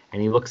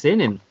 And he looks in,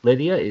 and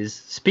Lydia is,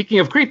 speaking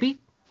of creepy,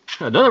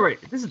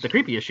 this is the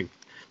creepy issue.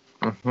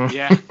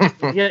 Yeah.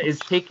 Lydia is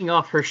taking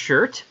off her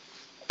shirt,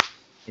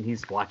 and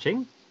he's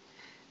watching.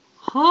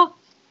 Huh?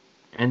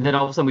 And then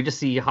all of a sudden we just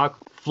see Hawk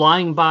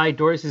flying by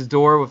Doris's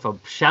door with a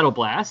shadow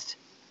blast.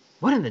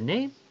 What in the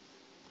name?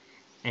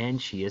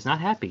 And she is not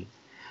happy.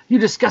 You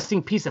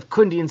disgusting piece of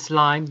Kundian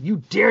slime.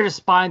 You dare to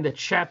spy on the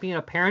champion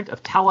apparent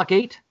of Talak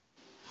 8?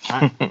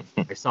 I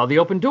saw the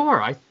open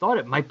door. I thought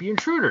it might be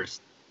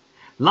intruders.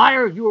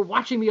 Liar, you were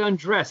watching me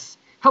undress.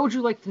 How would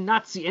you like to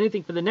not see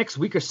anything for the next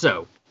week or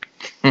so?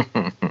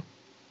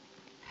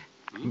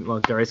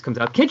 Well, Darius comes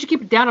out. Can't you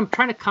keep it down? I'm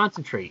trying to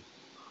concentrate.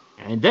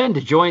 And then to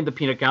join the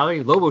peanut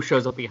gallery, Lobo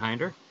shows up behind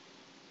her.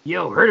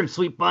 Yo, heard him,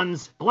 sweet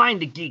buns.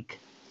 Blind the geek.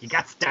 You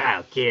got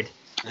style, kid.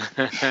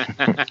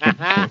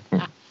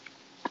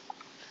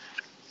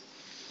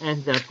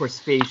 And then, of course,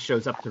 FaZe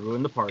shows up to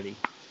ruin the party.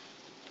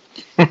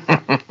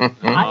 I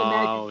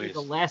imagine you're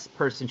the last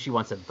person she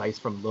wants advice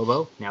from,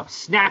 Lobo. Now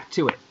snap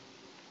to it.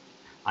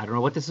 I don't know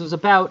what this was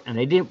about, and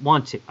I didn't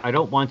want to. I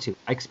don't want to.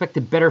 I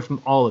expected better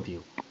from all of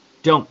you.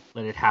 Don't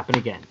let it happen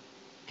again.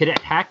 Cadet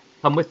Hack,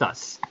 come with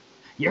us.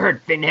 You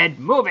heard, Finhead.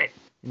 Move it!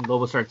 And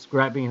Lobo starts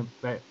grabbing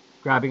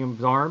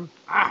his arm.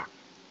 Ah!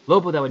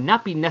 Lobo, that would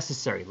not be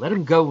necessary. Let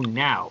him go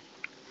now.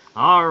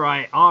 All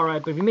right,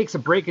 but if he makes a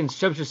break and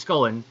shoves your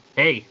skull in,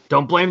 hey,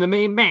 don't blame the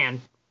main man.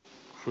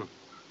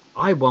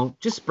 I won't.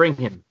 Just bring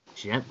him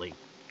gently.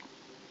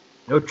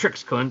 No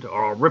tricks, cunt,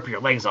 or I'll rip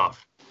your legs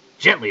off.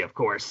 Gently, of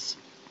course.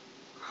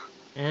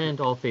 And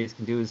all Phase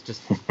can do is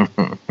just...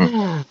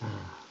 And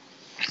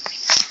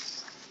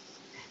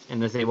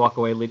as they walk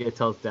away, Lydia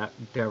tells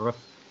Dareth,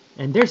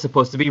 and they're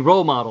supposed to be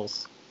role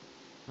models.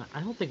 I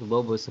don't think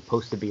Lobo is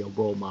supposed to be a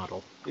role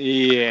model.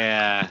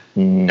 Yeah.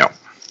 No.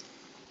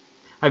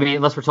 I mean,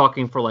 unless we're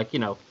talking for, like,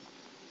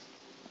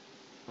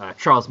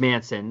 Charles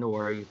Manson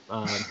or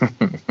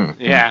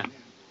Yeah.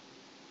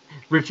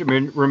 Richard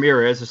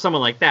Ramirez or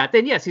someone like that,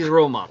 then yes, he's a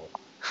role model.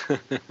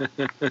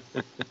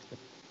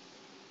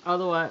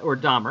 Otherwise, or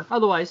Dahmer.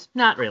 Otherwise,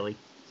 not really.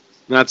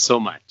 Not so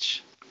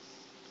much.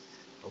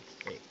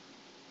 Okay.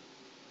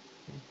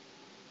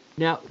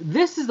 Now,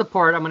 this is the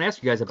part I'm going to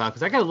ask you guys about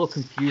because I got a little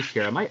confused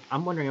here.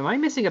 I'm wondering, am I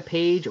missing a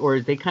page or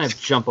did they kind of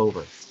jump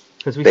over?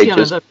 Because we see on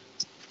the...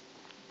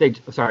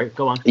 Sorry,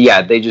 go on.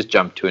 Yeah, they just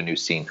jumped to a new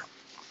scene.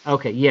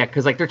 Okay, yeah,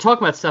 because like they're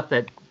talking about stuff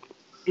that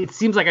it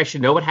seems like I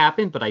should know what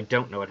happened, but I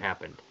don't know what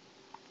happened.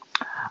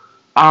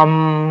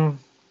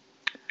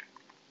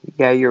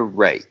 Yeah, you're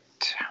right.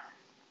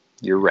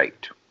 You're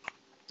right.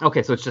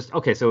 Okay, so it's just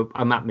so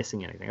I'm not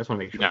missing anything. I just want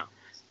to make sure. No.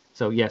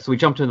 So yeah, so we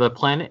jumped to the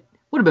planet.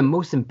 Would have been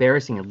most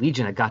embarrassing if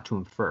Legion had got to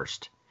him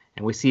first,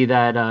 and we see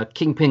that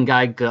Kingpin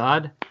guy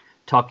God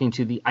talking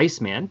to the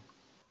Iceman.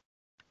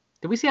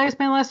 Did we see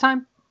Iceman last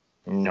time?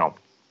 No.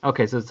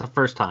 Okay, so it's the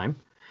first time.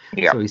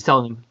 Yeah. So he's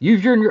telling him,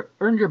 "You've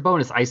earned your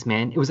bonus,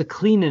 Iceman. It was a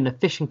clean and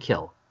efficient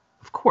kill.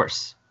 Of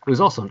course, it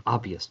was also an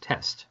obvious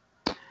test.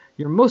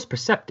 You're most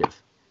perceptive.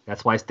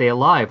 That's why I stay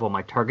alive while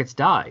my targets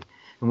die."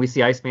 And we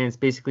see Iceman is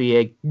basically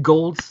a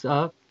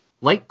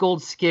light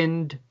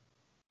gold-skinned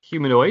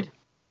humanoid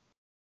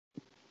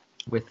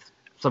with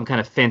some kind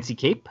of fancy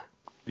cape.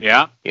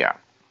 Yeah. Yeah.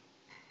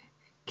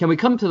 Can we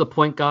come to the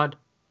point, God?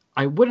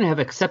 I wouldn't have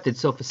accepted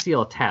so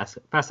facile a task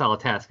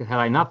had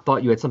I not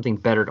thought you had something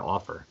better to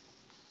offer.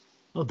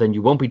 Well, then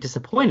you won't be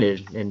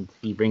disappointed. And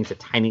he rings a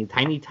tiny,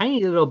 tiny,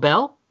 tiny little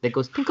bell that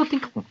goes tinkle,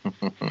 tinkle.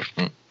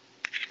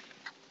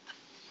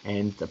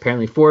 And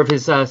apparently 4 of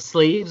his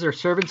slaves or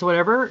servants or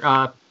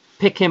whatever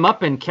pick him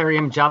up and carry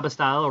him Jabba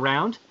style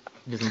around.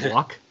 He doesn't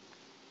walk.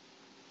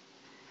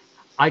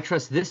 I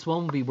trust this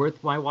one will be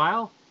worth my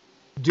while.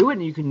 Do it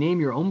and you can name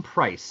your own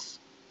price.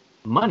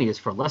 Money is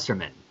for lesser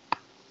men.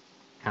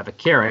 Have a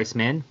care,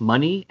 Iceman.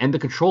 Money and the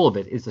control of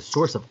it is the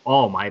source of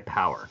all my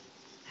power.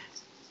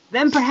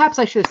 Then perhaps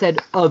I should have said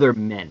other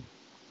men.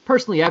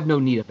 Personally, I have no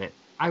need of it.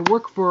 I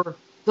work for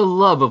the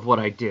love of what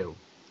I do.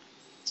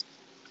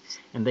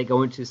 And they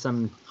go into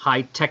some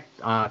high-tech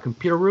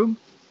computer room.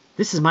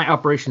 This is my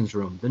operations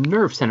room, the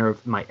nerve center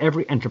of my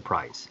every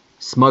enterprise.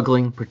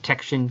 Smuggling,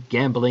 protection,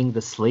 gambling,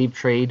 the slave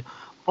trade,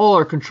 all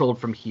are controlled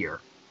from here.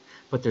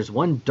 But there's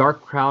one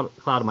dark cloud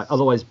on my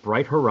otherwise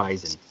bright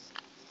horizon.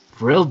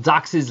 Vril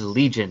Dox's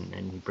Legion.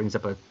 And he brings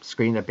up a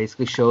screen that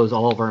basically shows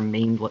all of our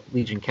main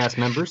Legion cast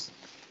members.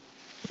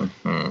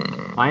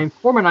 My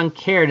informant on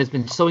Cairn has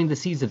been sowing the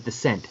seeds of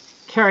dissent,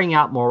 carrying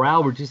out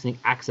morale-reducing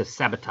acts of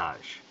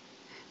sabotage.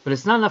 But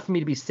it's not enough for me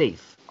to be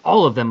safe.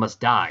 All of them must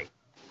die.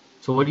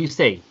 So what do you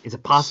say? Is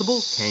it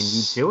possible? Can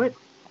you do it?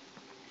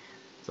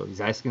 So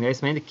he's asking the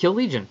Iceman to kill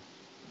Legion.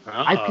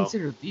 Uh-oh. I've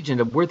considered Legion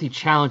a worthy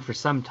challenge for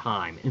some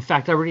time. In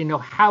fact, I already know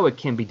how it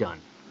can be done.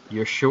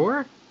 You're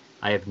sure?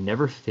 I have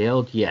never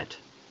failed yet.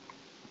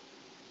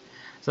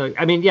 So,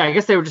 I mean, yeah, I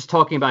guess they were just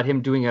talking about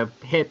him doing a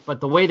hit,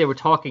 but the way they were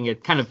talking,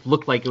 it kind of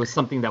looked like it was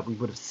something that we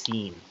would have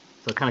seen.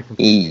 So it kind of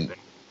confused me.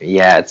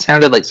 Yeah, it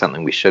sounded like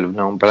something we should have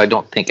known, but I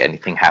don't think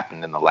anything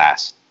happened in the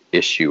last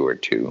issue or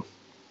two.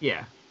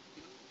 Yeah.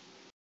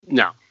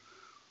 No.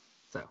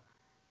 So,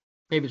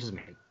 maybe it's just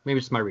me. Maybe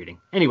it's just my reading.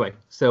 Anyway,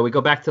 so we go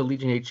back to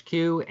Legion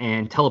HQ,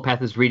 and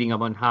Telepath is reading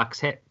up on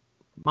Hawk's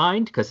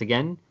mind, because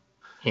again,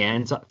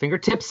 hands,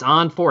 fingertips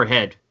on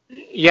forehead.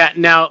 Yeah,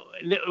 now,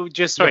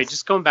 just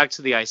going back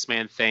to the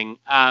Iceman thing.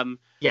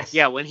 Yes.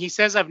 Yeah, when he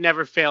says I've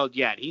never failed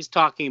yet, he's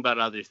talking about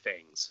other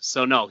things.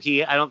 So no,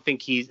 I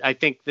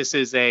think this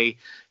is a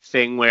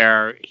thing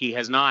where he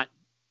has not,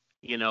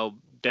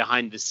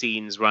 behind the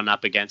scenes run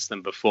up against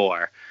them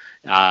before.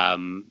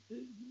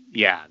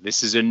 Yeah,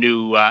 this is a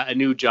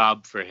new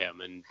job for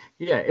him. And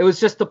yeah, it was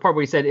just the part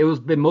where he said it was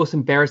the most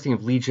embarrassing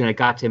of Legion. I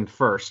got to him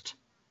first.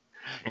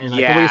 And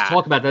like the way he's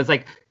talking about that, it's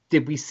like,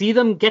 did we see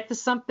them get to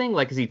something?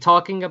 Like, is he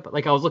talking about,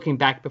 like, I was looking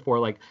back before,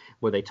 like,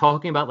 were they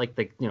talking about, like,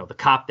 the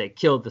cop that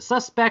killed the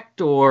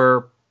suspect,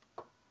 or?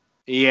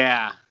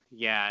 Yeah,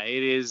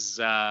 it is,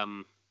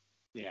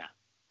 yeah.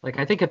 Like,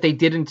 I think if they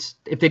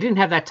didn't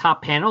have that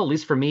top panel, at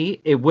least for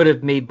me, it would have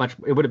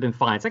been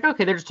fine. It's like,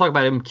 okay, they're just talking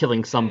about him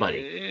killing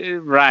somebody.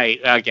 Right,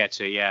 I get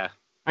you, yeah.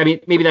 I mean,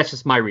 maybe that's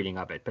just my reading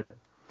of it, but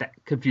that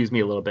confused me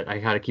a little bit. I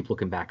had to keep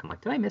looking back. I'm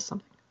like, did I miss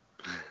something?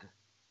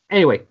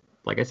 Anyway.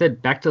 Like I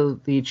said, back to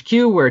the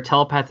HQ where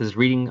Telepath is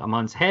reading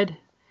Amon's head.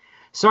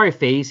 Sorry,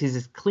 Phase, he's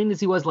as clean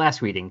as he was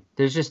last reading.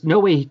 There's just no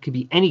way he could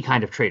be any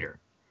kind of traitor.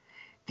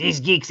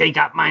 These geeks ain't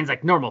got minds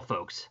like normal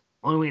folks.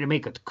 Only way to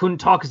make a Kun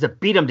talk is to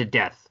beat him to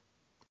death.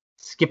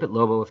 Skip it,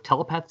 Lobo. If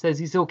Telepath says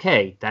he's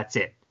okay, that's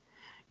it.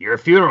 Your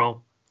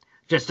funeral.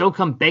 Just don't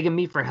come begging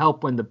me for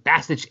help when the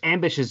bastard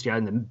ambushes you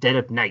in the dead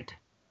of night.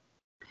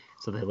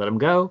 So they let him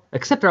go,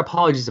 accept our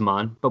apologies,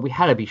 Amon, but we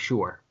had to be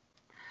sure.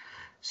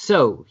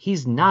 So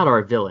he's not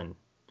our villain.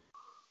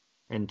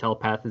 And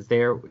Telepath is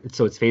there,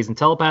 so it's Phase and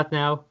Telepath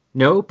now.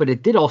 No, but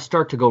it did all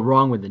start to go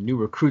wrong when the new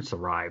recruits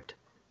arrived.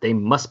 They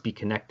must be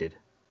connected.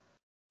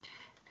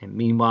 And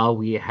meanwhile,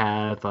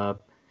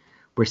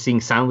 we're seeing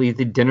silently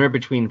the dinner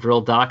between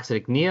Vril, Dox,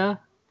 and Ignia,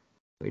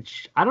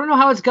 which I don't know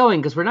how it's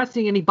going because we're not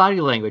seeing any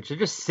body language. They're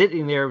just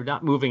sitting there,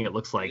 not moving, it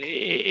looks like.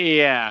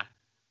 Yeah.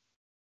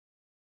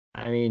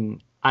 I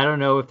mean, I don't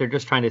know if they're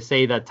just trying to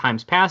say that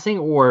time's passing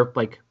or,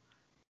 like,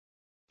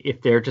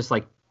 if they're just,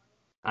 like,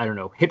 I don't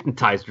know,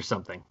 hypnotized or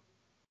something.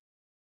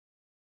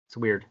 It's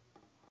weird.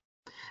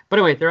 But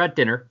anyway, they're at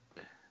dinner.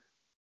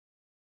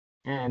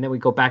 And then we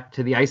go back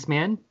to the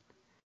Iceman.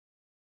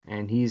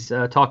 And he's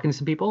talking to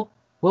some people.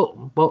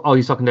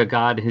 He's talking to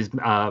God, his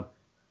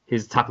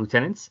top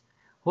lieutenants.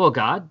 Well,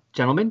 God,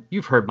 gentlemen,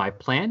 you've heard my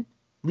plan.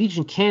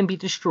 Legion can be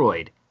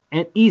destroyed,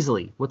 and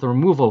easily, with the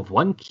removal of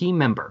one key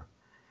member.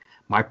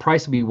 My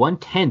price will be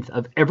 1/10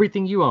 of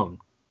everything you own.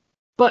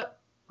 But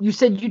you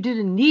said you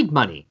didn't need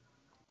money.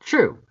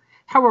 True.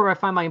 However, I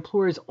find my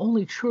employers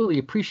only truly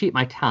appreciate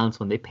my talents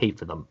when they pay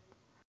for them.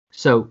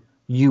 So,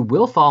 you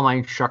will follow my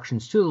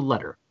instructions to the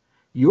letter.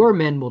 Your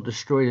men will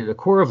destroy the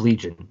core of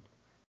Legion,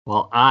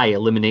 while I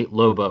eliminate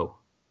Lobo.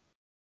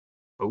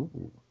 Oh.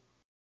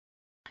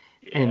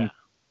 Yeah. And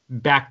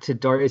back to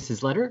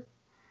Darius's letter.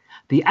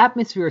 The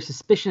atmosphere of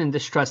suspicion and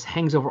distrust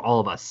hangs over all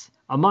of us.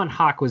 Amon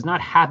Hawk was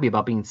not happy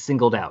about being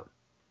singled out,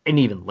 and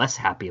even less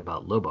happy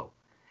about Lobo.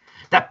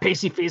 That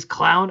pasty-faced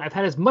clown, I've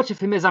had as much of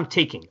him as I'm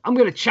taking. I'm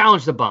going to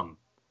challenge the bum.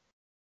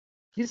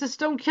 He's a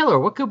stone killer.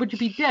 What good would you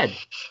be dead?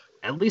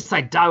 At least I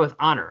die with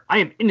honor. I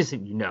am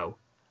innocent, you know.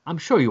 I'm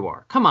sure you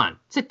are. Come on,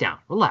 sit down,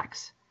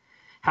 relax.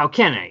 How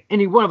can I?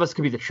 Any one of us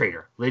could be the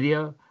traitor.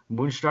 Lydia,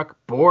 Moonstruck,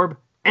 Borb,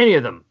 any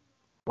of them.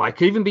 Why, it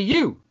could even be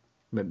you.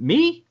 But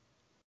me?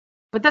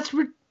 But that's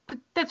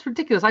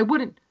ridiculous. I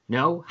wouldn't.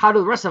 No, how do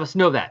the rest of us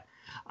know that?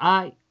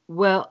 But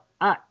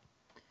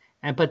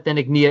then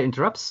Ignia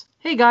interrupts.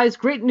 Hey guys,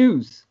 great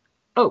news.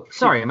 Oh,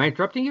 sorry, am I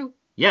interrupting you?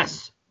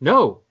 Yes.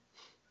 No.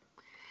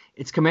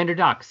 It's Commander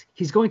Dox.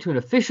 He's going to an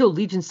official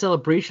Legion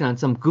celebration on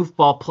some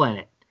goofball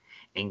planet.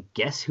 And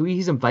guess who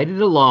he's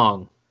invited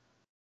along?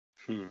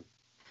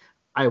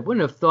 I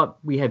wouldn't have thought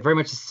we had very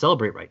much to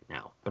celebrate right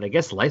now, but I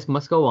guess life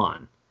must go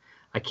on.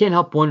 I can't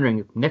help wondering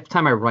if next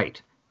time I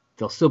write,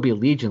 there'll still be a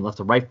Legion left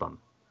to write from.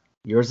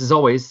 Yours as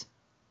always,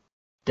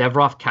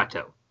 Devrov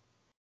Kato.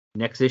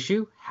 Next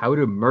issue, How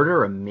to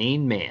Murder a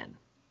Main Man.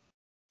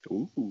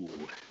 Ooh.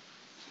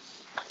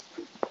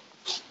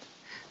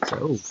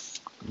 So,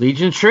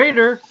 Legion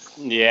Traitor.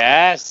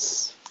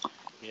 Yes.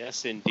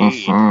 Yes,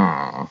 indeed.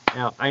 Now,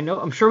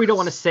 I'm sure we don't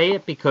want to say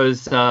it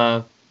because,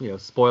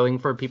 spoiling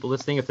for people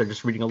listening if they're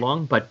just reading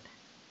along, but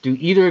do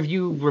either of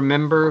you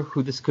remember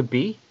who this could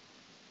be?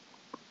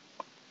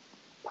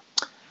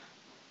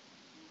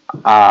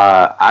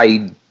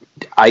 I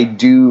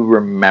do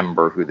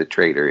remember who the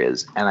traitor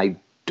is, and I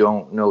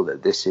don't know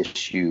that this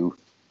issue.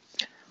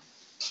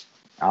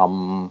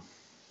 I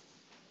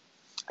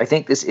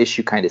think this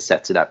issue kind of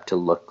sets it up to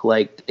look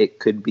like it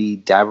could be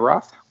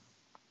Davroth,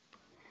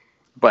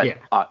 but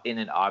in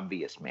an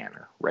obvious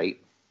manner, right?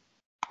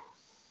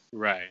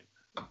 Right.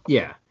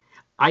 Yeah.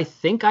 I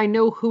think I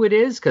know who it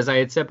is because I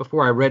had said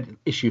before I read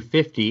issue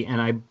 50,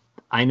 and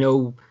I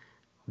know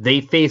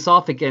they face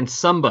off against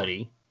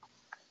somebody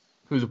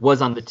who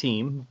was on the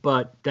team,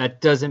 but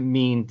that doesn't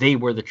mean they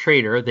were the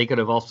traitor. They could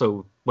have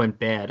also went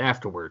bad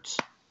afterwards.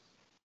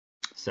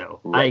 So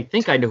I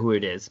think I know who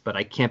it is, but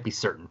I can't be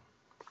certain.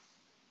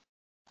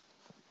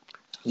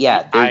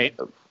 Yeah,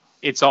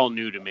 it's all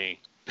new to me.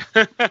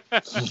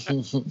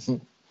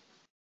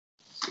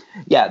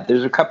 Yeah,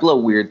 there's a couple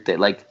of weird things,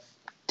 like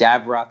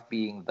Davroth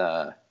being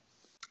the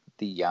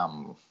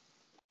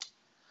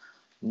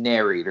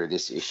narrator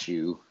this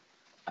issue.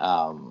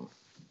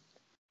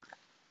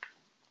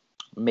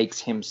 Makes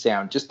him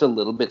sound just a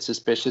little bit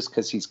suspicious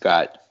because he's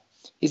got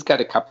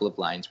a couple of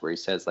lines where he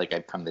says, like,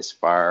 I've come this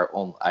far,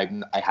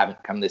 I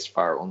haven't come this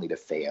far only to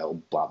fail,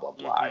 blah blah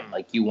blah. Mm-hmm. And,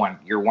 like,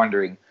 you're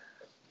wondering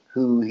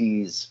who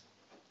he's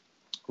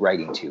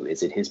writing to.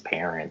 Is it his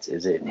parents?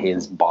 Is it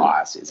his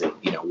boss? Is it,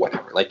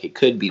 whatever? Like, it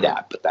could be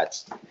that, but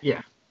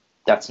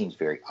that seems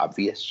very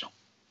obvious.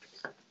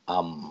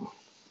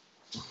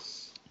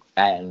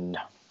 And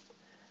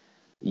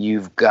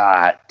you've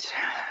got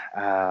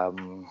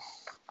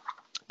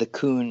the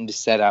Khund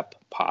set up,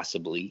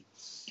 possibly.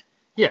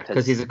 Yeah,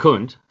 because he's a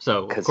Khund,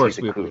 so of course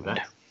we agree with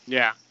that.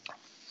 Yeah.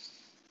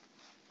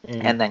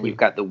 And then you've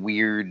got the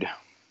weird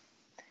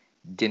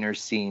dinner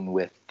scene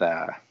with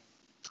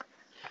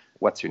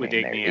what's her name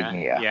there?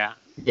 Ignia.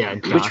 Yeah.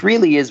 Which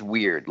really is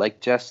weird.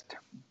 Like, just...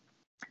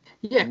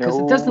 Yeah, because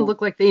it doesn't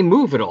look like they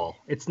move at all.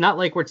 It's not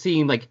like we're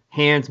seeing, like,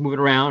 hands moving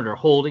around or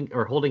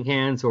holding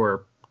hands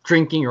or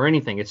drinking or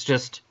anything. It's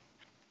just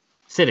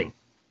sitting.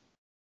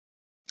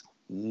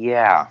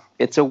 Yeah,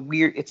 it's a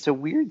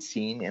weird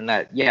scene in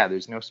that,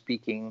 there's no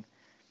speaking.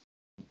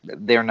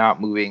 They're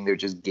not moving. They're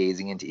just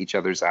gazing into each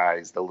other's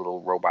eyes. The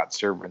little robot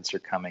servants are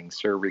coming,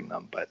 serving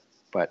them, but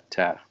but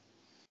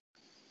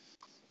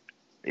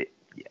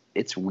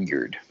it's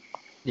weird.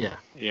 Yeah.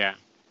 Yeah.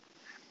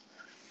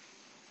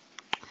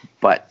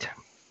 But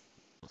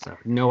So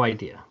no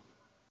idea.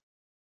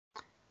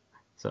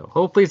 So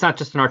hopefully it's not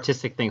just an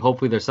artistic thing.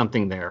 Hopefully there's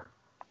something there.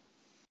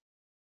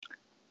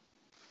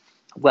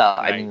 well,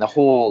 Right. I mean, the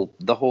whole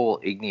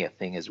Ignia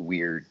thing is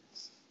weird,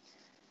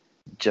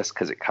 just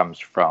because it comes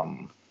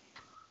from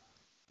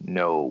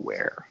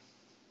nowhere.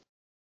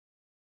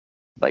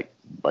 Like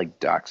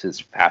Doc's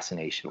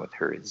fascination with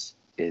her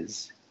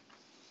is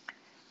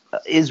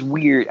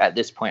weird at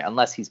this point,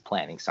 unless he's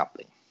planning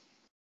something,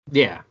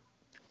 Yeah.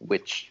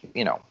 which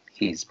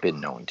he's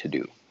been known to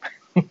do.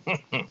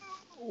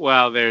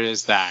 Well, there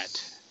is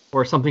that.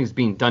 Or something's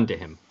being done to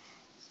him.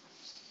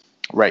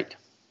 Right.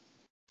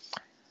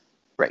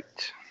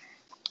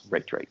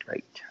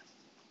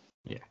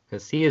 Yeah,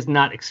 because he has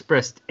not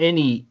expressed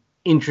any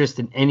interest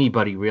in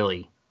anybody,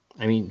 really.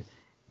 I mean,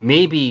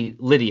 maybe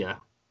Lydia,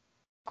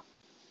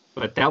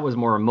 but that was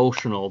more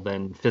emotional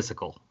than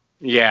physical.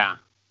 Yeah.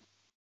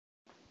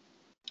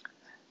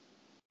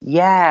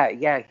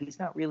 Yeah. He's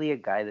not really a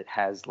guy that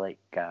has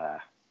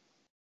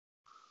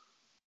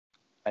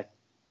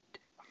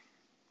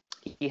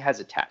he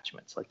has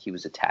attachments. Like, he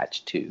was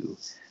attached to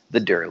the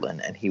Durlin,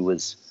 and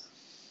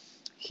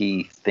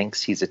he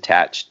thinks he's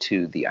attached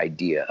to the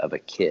idea of a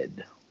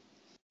kid,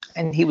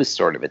 and he was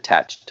sort of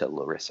attached to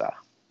Larissa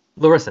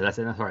Larissa, that's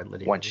right,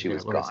 Lydia. once she Yeah,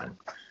 was Larissa. gone.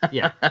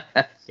 Yeah.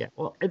 Yeah.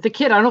 Well, the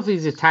kid, I don't know if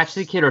he's attached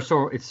to the kid,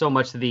 or it's so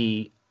much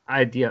the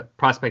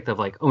prospect of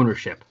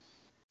ownership.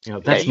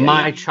 That's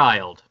my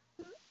child.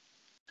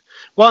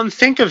 Well, and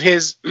think of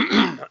his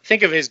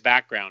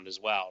background as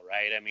well,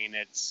 right? I mean,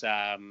 it's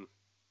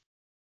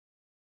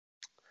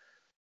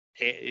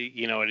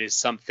it is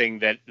something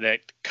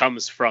that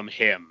comes from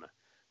him,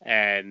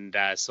 and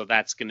so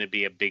that's going to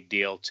be a big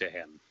deal to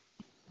him.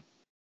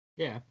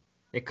 Yeah.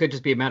 It could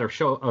just be a matter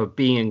of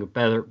being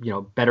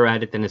better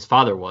at it than his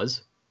father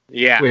was.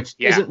 Yeah, which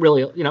isn't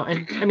really,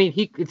 and I mean,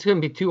 it's going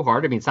to be too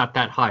hard. I mean, it's not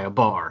that high a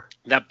bar.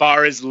 That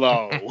bar is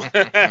low.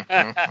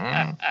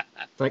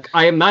 It's like,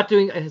 I am not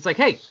doing. It's like,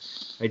 hey,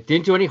 I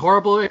didn't do any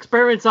horrible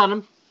experiments on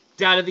him.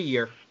 Dad of the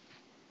year.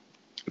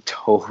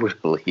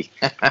 Totally.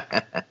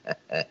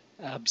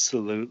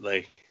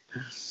 Absolutely.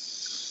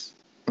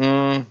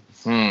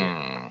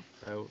 Mm-hmm.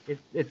 So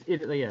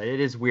it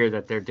is weird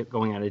that they're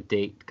going on a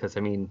date, because I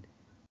mean,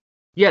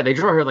 yeah, they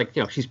draw her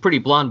she's a pretty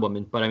blonde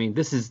woman, but I mean,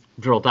 this is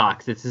Drill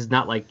Docs. This is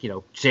not like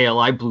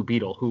JLI Blue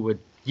Beetle, who would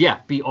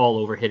be all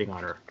over hitting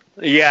on her.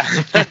 Yeah.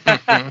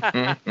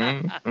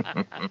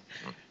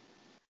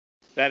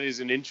 That is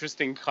an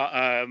interesting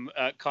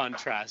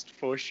contrast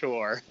for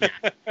sure.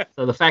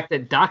 So the fact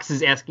that Docs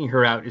is asking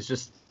her out is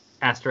just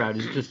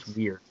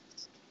weird.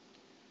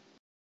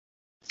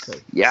 So,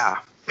 Yeah.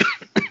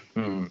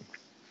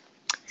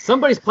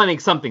 Somebody's planning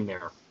something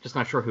there, just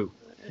not sure who.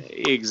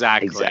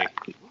 Exactly.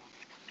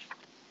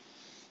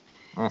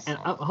 And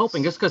I'm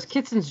hoping, just because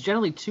Kitson's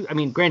generally too, I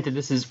mean, granted,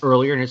 this is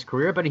earlier in his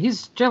career, but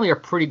he's generally a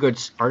pretty good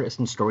artist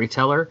and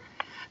storyteller.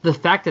 The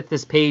fact that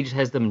this page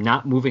has them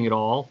not moving at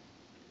all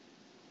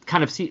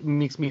kind of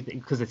makes me,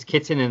 because it's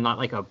Kitson and not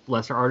like a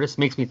lesser artist,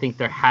 makes me think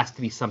there has to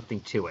be something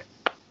to it.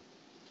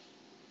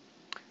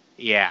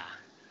 Yeah.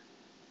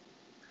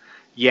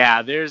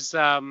 Yeah, there's,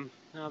 I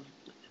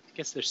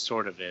guess there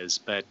sort of is,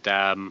 but,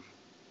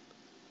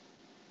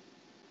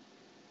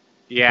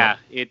 yeah,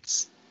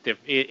 it's,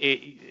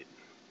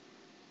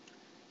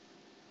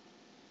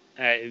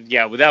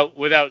 yeah,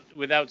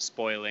 without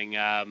spoiling,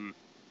 I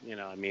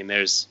mean,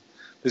 there's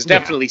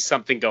definitely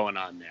something going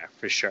on there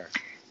for sure.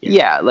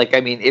 Yeah,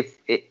 I mean, if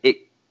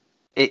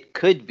it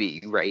could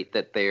be, right,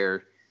 that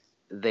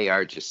they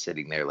are just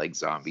sitting there like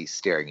zombies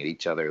staring at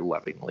each other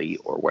lovingly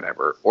or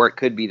whatever, or it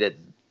could be that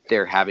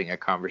they're having a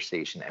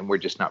conversation and we're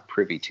just not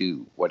privy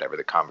to whatever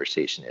the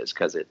conversation is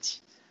because it's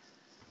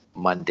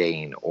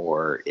mundane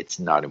or it's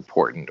not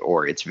important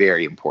or it's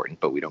very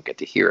important but we don't get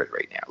to hear it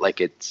right now.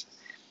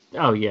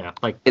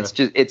 It's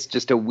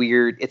just a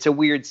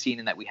weird scene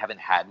in that we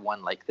haven't had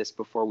one like this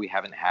before. We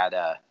haven't had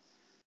a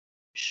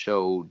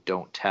show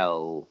don't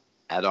tell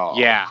at all.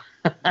 Yeah.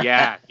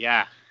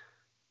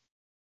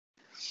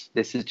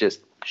 This is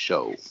just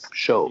show.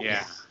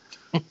 Yeah.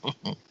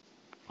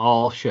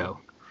 All show,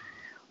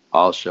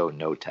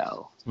 no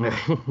tell.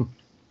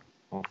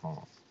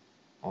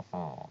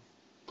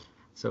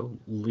 So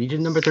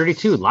Legion number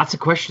 32, lots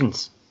of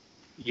questions.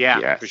 Yeah,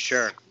 yes. For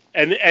sure.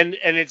 And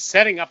it's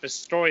setting up a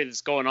story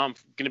that's going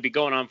to be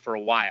going on for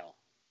a while.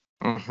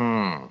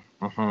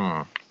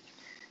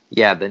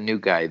 Yeah, the new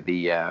guy,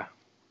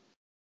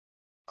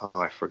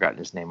 I've forgotten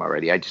his name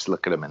already. I just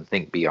look at him and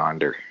think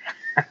Beyonder.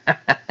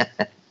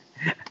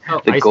 The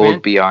Iceman?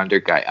 gold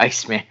Beyonder guy,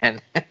 Iceman.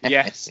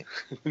 Yes,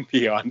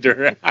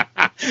 Beyonder.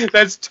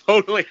 That's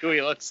totally who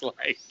he looks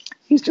like.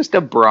 He's just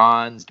a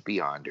bronzed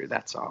Beyonder.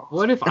 That's all.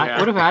 What if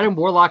Adam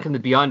Warlock and the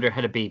Beyonder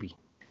had a baby?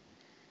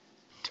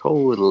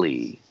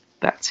 Totally.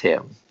 That's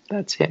him.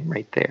 That's him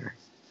right there.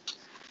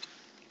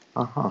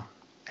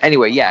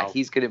 Anyway, yeah,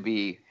 he's going to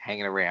be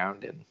hanging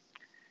around and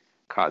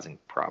causing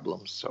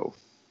problems. So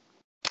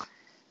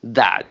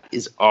That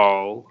is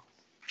all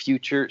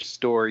future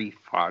story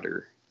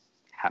fodder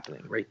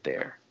happening right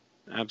there.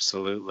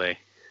 Absolutely.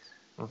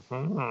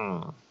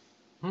 Mm-hmm.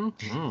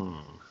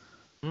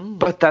 Mm-hmm.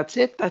 But that's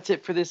it. That's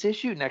it for this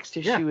issue. Next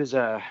issue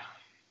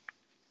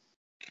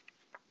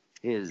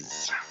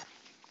is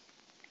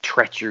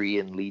Treachery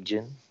in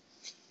Legion.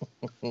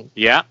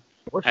 Yeah,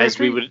 More as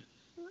we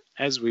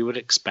treachery? would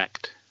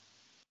expect.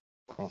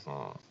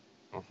 More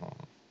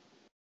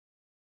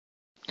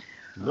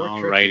Alrighty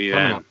treachery coming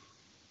then. up.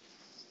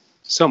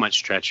 So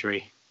much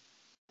treachery.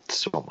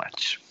 So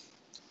much.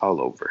 All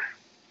over.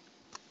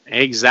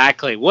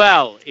 Exactly.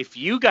 Well, if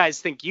you guys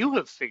think you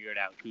have figured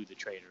out who the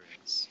traitor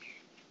is,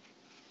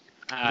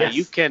 Yes.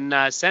 you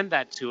can send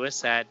that to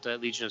us at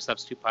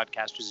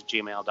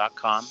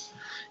legionofsubstitutepodcasters@gmail.com.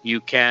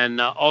 You can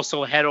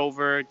also head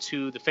over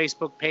to the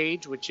Facebook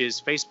page, which is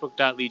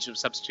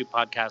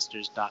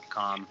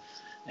facebook.legionofsubstitutepodcasters.com,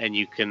 and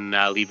you can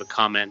leave a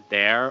comment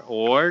there,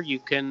 or you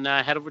can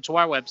head over to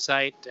our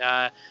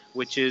website,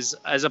 which is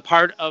as a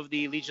part of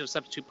the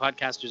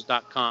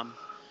legionofsubstitutepodcasters.com,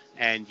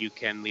 and you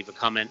can leave a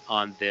comment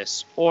on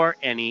this or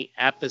any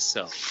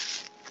episode.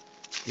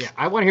 Yeah,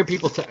 I want to hear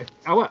people.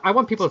 I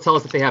want people to tell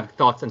us if they have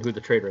thoughts on who the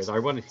traitor is. I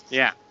want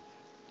to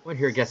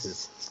hear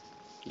guesses.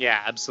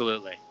 Yeah,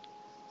 absolutely.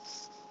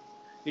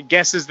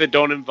 Guesses that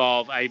don't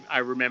involve I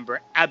remember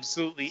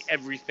absolutely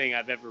everything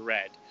I've ever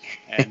read.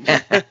 And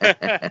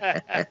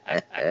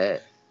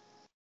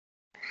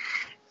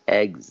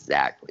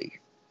Exactly.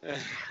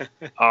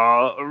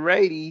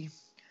 Alrighty.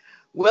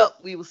 Well,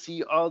 we will see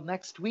you all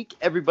next week,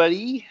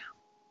 everybody.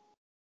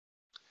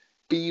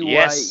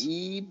 Yes.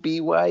 BYE,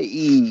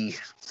 BYE.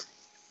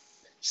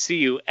 See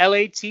you,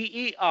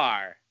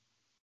 LATER.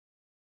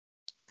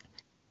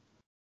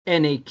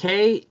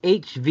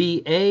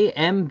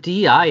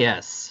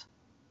 NAKHVAMDIS.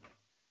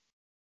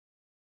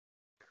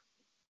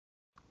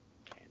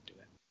 Can't do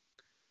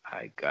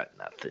I got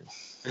nothing.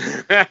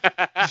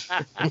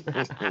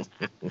 it.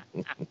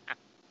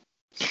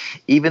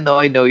 Even though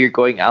I know you're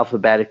going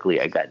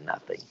alphabetically, I got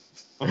nothing.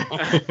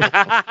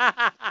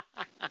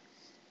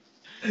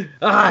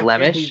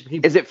 Flemish?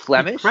 Is it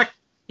Flemish?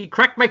 He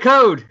cracked my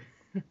code.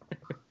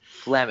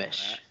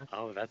 Flemish.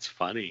 Oh, that's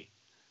funny.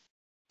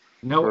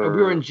 No, we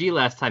were in G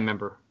last time,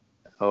 remember?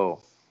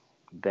 Oh,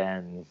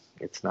 then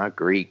it's not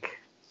Greek.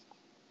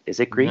 Is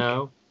it Greek?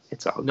 No.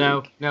 It's all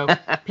Greek. No.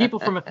 People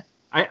from...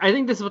 I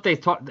think this is what they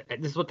taught.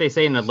 This is what they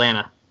say in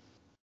Atlanta.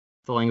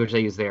 The language they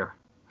use there.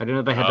 I didn't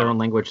know they had their own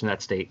language in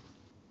that state.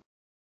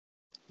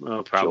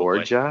 Oh,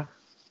 probably. Georgia?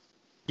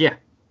 Yeah.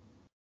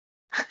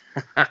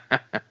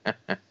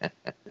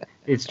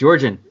 It's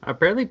Georgian.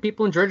 Apparently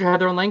people in Georgia have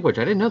their own language.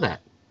 I didn't know that.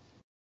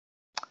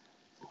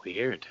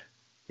 Weird.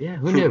 Yeah,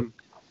 who knew?